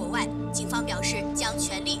潜逃国外，警方表示将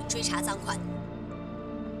全力追查赃款。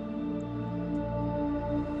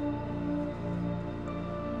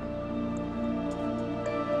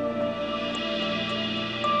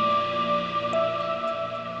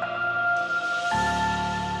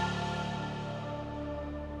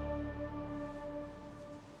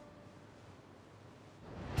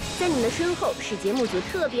在你们的身后是节目组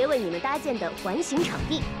特别为你们搭建的环形场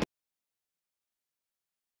地。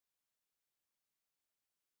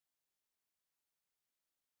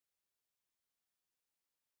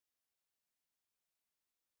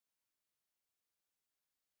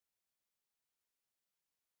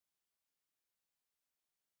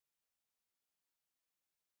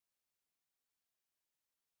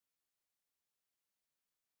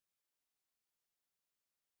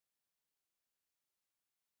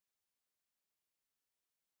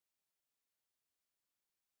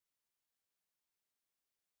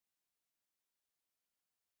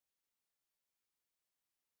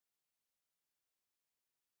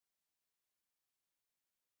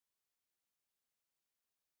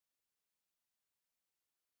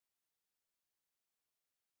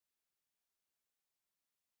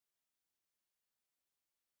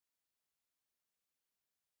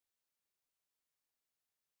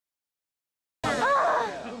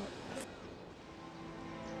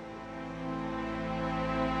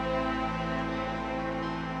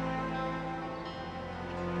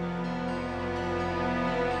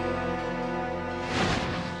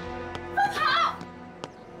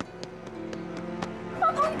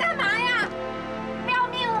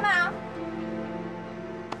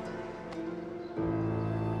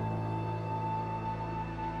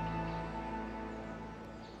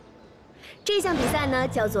项比赛呢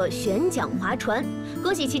叫做悬桨划船，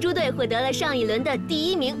恭喜骑猪队获得了上一轮的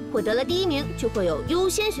第1名，获得了第1名就会有优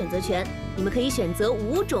先选择权，你们可以选择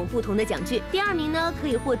5种不同的桨具，第2名呢可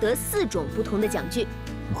以获得4种不同的桨具。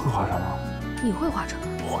你会划船吗？你会划船吗？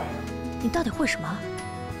不会。你到底会什么？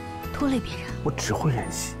拖累别人？我只会演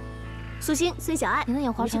戏。苏欣、孙小爱，你能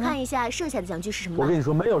演划船吗？去看一下剩下的桨具是什么吧。我跟你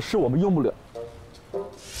说，没有是我们用不了。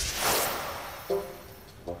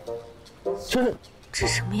这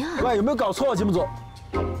什么呀？喂，有没有搞错啊，金木总？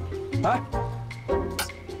来。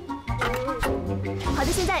好的，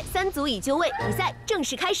现在3组已就位，比赛正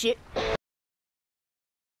式开始。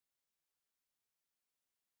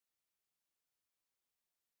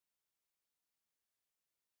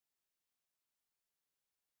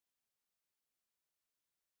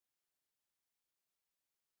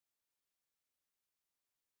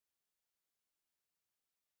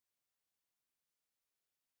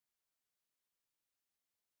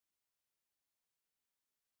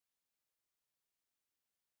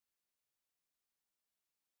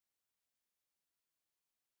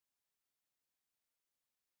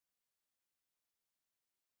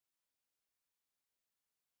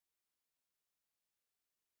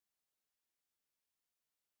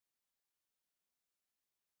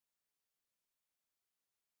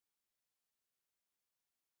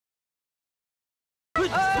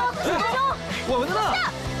我的呢？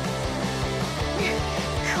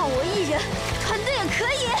靠我一人，团队也可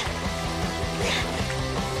以。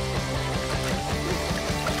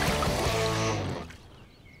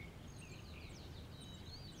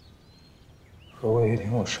如果有一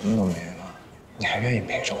天我什么都没了，你还愿意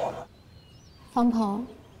陪着我吗？方鹏，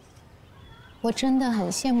我真的很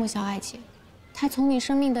羡慕小爱姐，她从你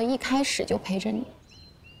生命的一开始就陪着你。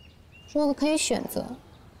如果可以选择，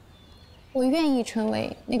我愿意成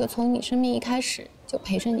为那个从你生命一开始就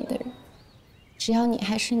陪着你的人。只要你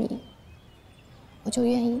还是你，我就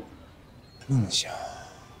愿意。梦想，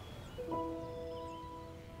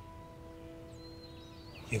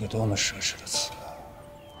一个多么奢侈的词。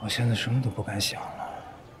我现在什么都不敢想了，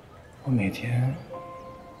我每天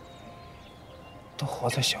都活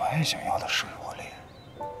在小爱想要的生活里。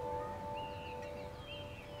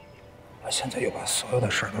我现在又把所有的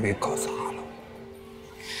事儿都给搞砸了。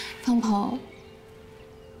方鹏，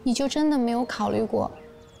你就真的没有考虑过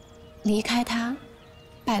离开他，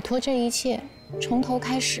摆脱这一切，从头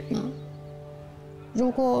开始吗？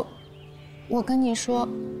如果我跟你说，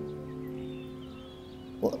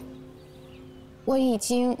我已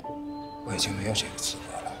经没有这个资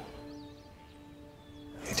格了。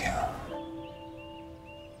雨婷，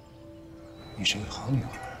你是个好女孩，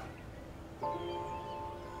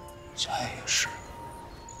小爱也是。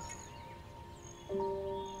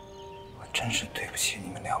我真是对不起你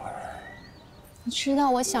们2个人。你知道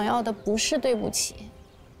我想要的不是对不起。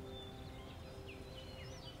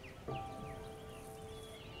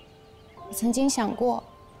我曾经想过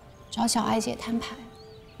找小爱姐摊牌，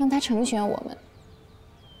让她成全我们。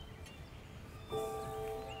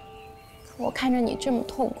可我看着你这么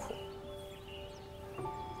痛苦，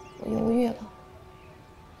我犹豫了。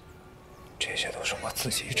这些都是我自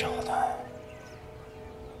己找的，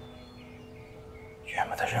怨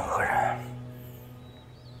不得任何人。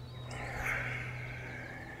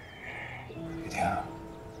雨婷，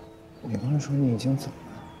你不是说你已经走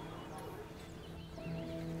了？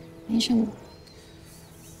没什么，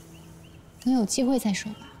等有机会再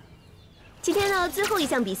说吧。今天呢，最后一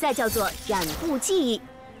项比赛叫做染布记忆。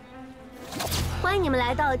欢迎你们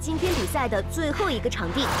来到今天比赛的最后一个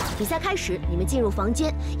场地。比赛开始，你们进入房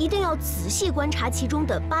间，一定要仔细观察其中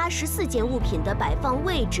的84件物品的摆放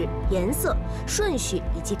位置、颜色、顺序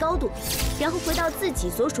以及高度，然后回到自己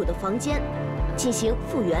所属的房间进行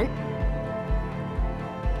复原。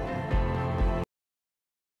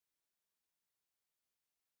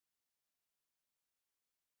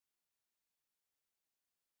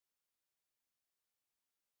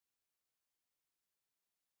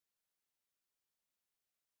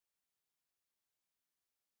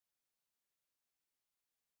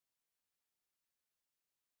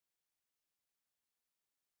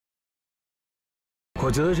我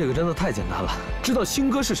觉得这个真的太简单了。知道新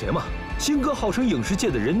哥是谁吗？新哥号称影视界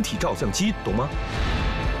的人体照相机，懂吗？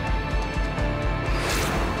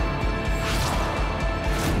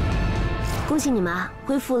恭喜你们啊，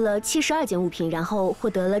恢复了72件物品，然后获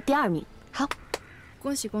得了第2名。好，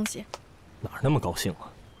恭喜恭喜！哪儿那么高兴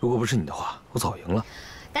啊？如果不是你的话，我早赢了。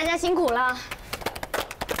大家辛苦了。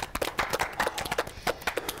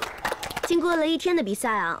经过了1天的比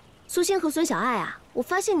赛啊，苏欣和孙小爱啊，我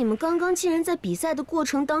发现你们刚刚竟然在比赛的过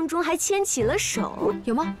程当中还牵起了手，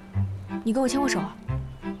有吗？你跟我牵过手啊？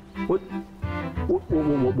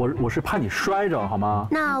我是怕你摔着，好吗？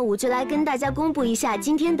那我就来跟大家公布一下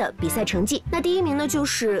今天的比赛成绩。那第1名呢就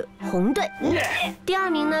是红队，第2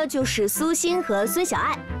名呢就是苏欣和孙小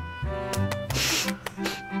爱，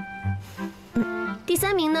第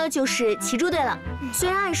3名呢就是奇珠队了。虽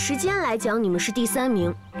然按时间来讲你们是第3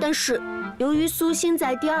名，但是由于苏欣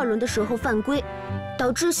在第2轮的时候犯规，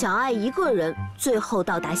导致小爱一个人最后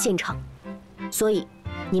到达现场，所以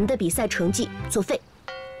你们的比赛成绩作废。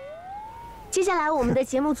接下来我们的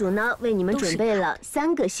节目组呢为你们准备了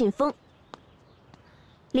3个信封，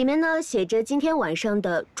里面呢写着今天晚上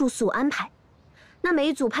的住宿安排。那每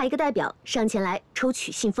一组派1个代表上前来抽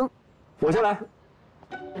取信封。我先来。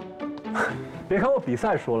别看我比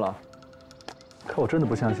赛输了，可我真的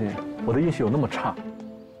不相信我的运气有那么差。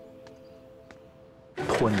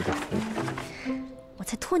托你的福。我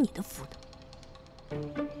才托你的福呢。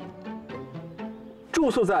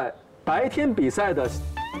住宿在白天比赛的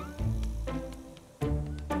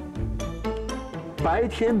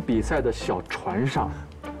小船上，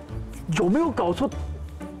有没有搞错？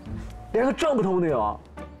连个账不通的有。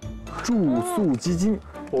住宿基金，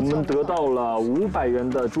我们得到了500元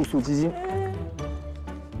的住宿基金。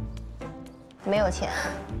没有钱。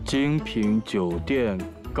精品酒店、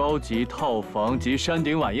高级套房及山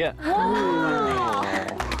顶晚宴。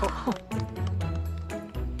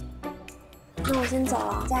那我先走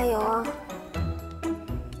了，加油啊！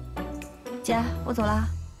姐，我走了。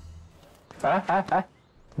哎，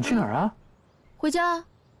你去哪儿啊？回家。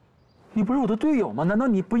你不是我的队友吗？难道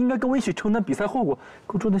你不应该跟我一起承担比赛后果，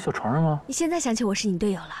给我住那小船上吗？你现在想起我是你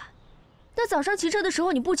队友了？那早上骑车的时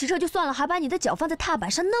候你不骑车就算了，还把你的脚放在踏板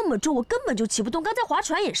上那么重，我根本就骑不动。刚才划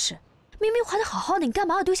船也是，明明划得好好的，你干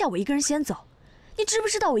嘛要丢下我一个人先走？你知不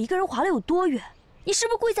知道我一个人划了有多远？你是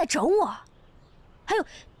不是故意在整我？还有，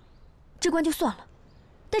这关就算了，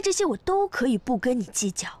但这些我都可以不跟你计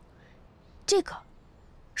较。这个，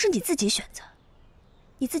是你自己选择，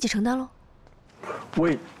你自己承担喽。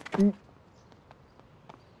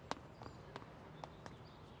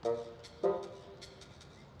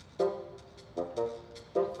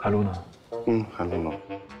海陆呢？海陆呢？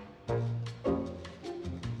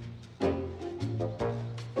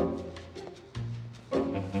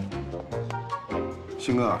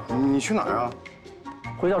鑫哥，你去哪儿啊？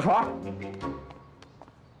回小船。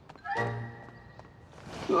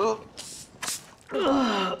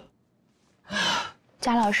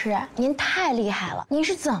贾老师，您太厉害了！您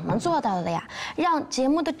是怎么做到的呀？让节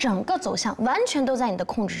目的整个走向完全都在你的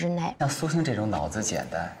控制之内。像苏欣这种脑子简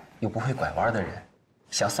单又不会拐弯的人，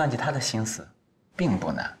想算计他的心思，并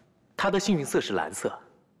不难。他的幸运色是蓝色，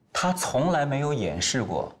他从来没有掩饰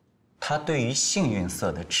过他对于幸运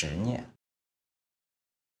色的执念。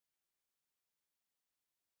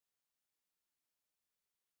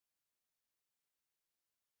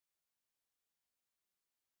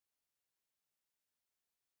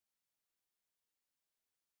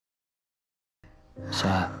小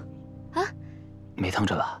爱，啊，没烫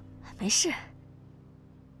着吧？没事。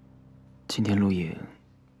今天录影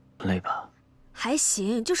累吧？还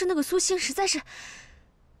行，就是那个苏欣实在是，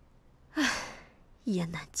唉，一言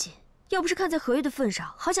难尽。要不是看在合约的份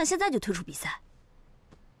上，好想现在就退出比赛。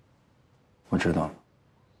我知道，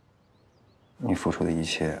你付出的一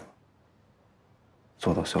切，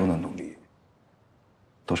做的所有的努力，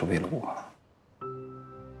都是为了我。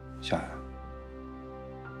小爱，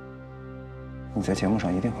你在节目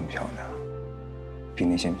上一定很漂亮，比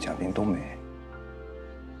那些女嘉宾都美。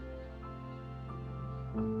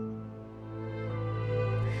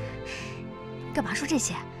干嘛说这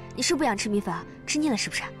些？你是不想吃米粉？吃腻了是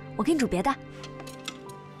不是？我给你煮别的。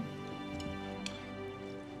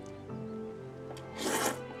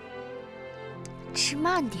吃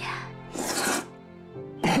慢点。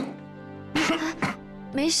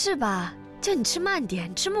没事吧？叫你吃慢点，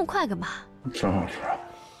你吃那么快干嘛？真好吃。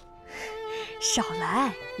少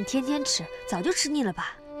来，你天天吃，早就吃腻了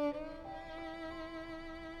吧？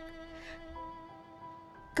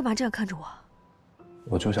干嘛这样看着我？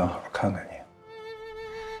我就想好好看看你。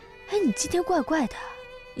哎，你今天怪怪的，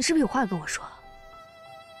你是不是有话要跟我说？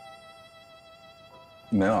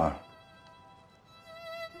没有啊。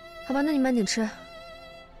好吧，那你慢点吃，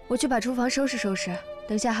我去把厨房收拾收拾，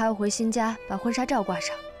等下还要回新家把婚纱照挂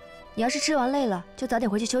上。你要是吃完累了，就早点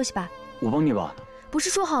回去休息吧。我帮你吧。不是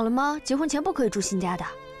说好了吗？结婚前不可以住新家的，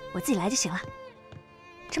我自己来就行了。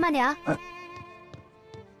吃慢点啊。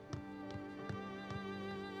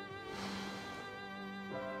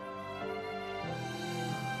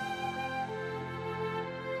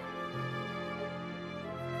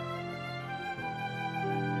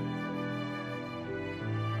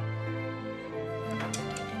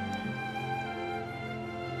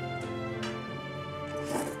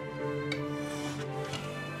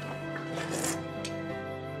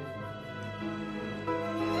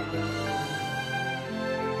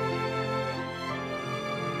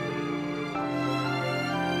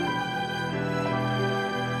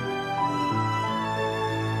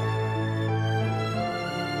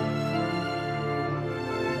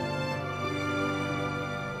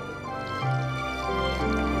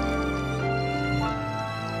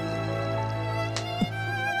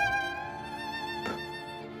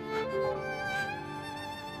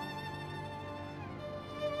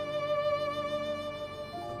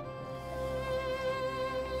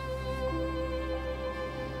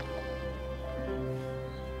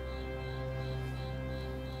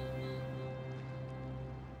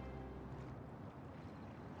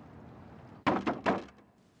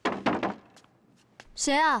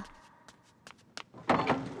谁啊？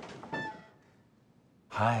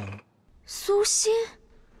嗨，苏欣，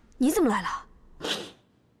你怎么来了？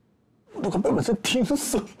我快被蚊子叮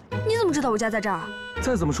死了！你怎么知道我家在这儿？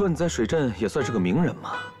再怎么说，你在水镇也算是个名人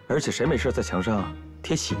嘛，而且谁没事在墙上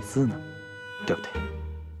贴喜字呢？对不对？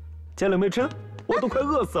家里没吃，我都快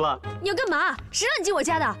饿死了。你要干嘛？谁让你进我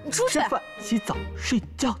家的？你出去！吃饭、洗澡、睡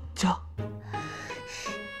觉觉。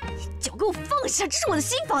你脚给我放下！这是我的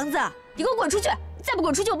新房子，你给我滚出去！再不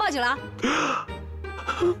滚出去，我报警了！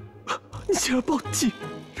你竟然报警！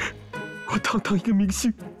我堂一个明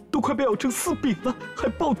星，都快被咬成四饼了，还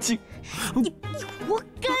报警！你活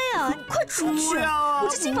该啊！你快出去！我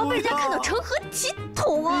这新房被人家看到，成何体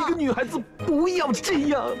统啊！一个女孩子不要这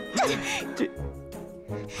样！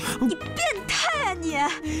你变态啊你！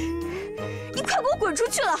你快给我滚出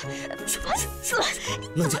去了！烦死了！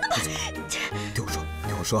你怎么那么……听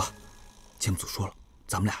我说，节目组说了，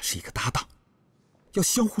咱们俩是一个搭档，要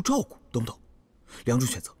相互照顾，懂不懂？2种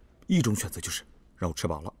选择，一种选择就是让我吃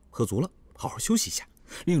饱了、喝足了，好好休息一下；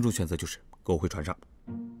另一种选择就是给我回船上。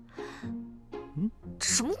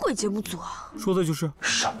什么鬼节目组啊？说的就是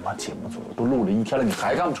什么节目组？都录了1天了，你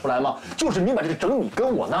还看不出来吗？就是你把这个整你跟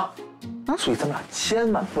我呢，所以咱们俩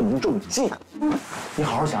千万不能中计。你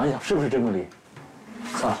好好想一想，是不是真个理？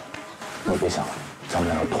算了，你别想了，咱们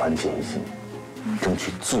俩要团结一心，争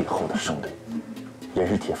取最后的胜利。盐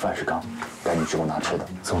是铁，饭是钢，赶紧去给我拿吃的。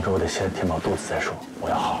总之，我得先填饱肚子再说。我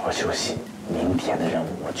要好好休息，明天的任务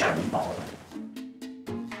我全包了。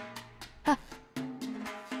哎，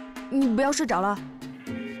你不要睡着了。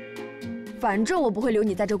反正我不会留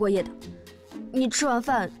你在这过夜的，你吃完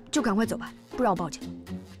饭就赶快走吧，不然我报警。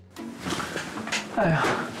哎呀，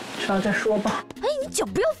吃完再说吧。哎，你脚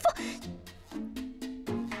不要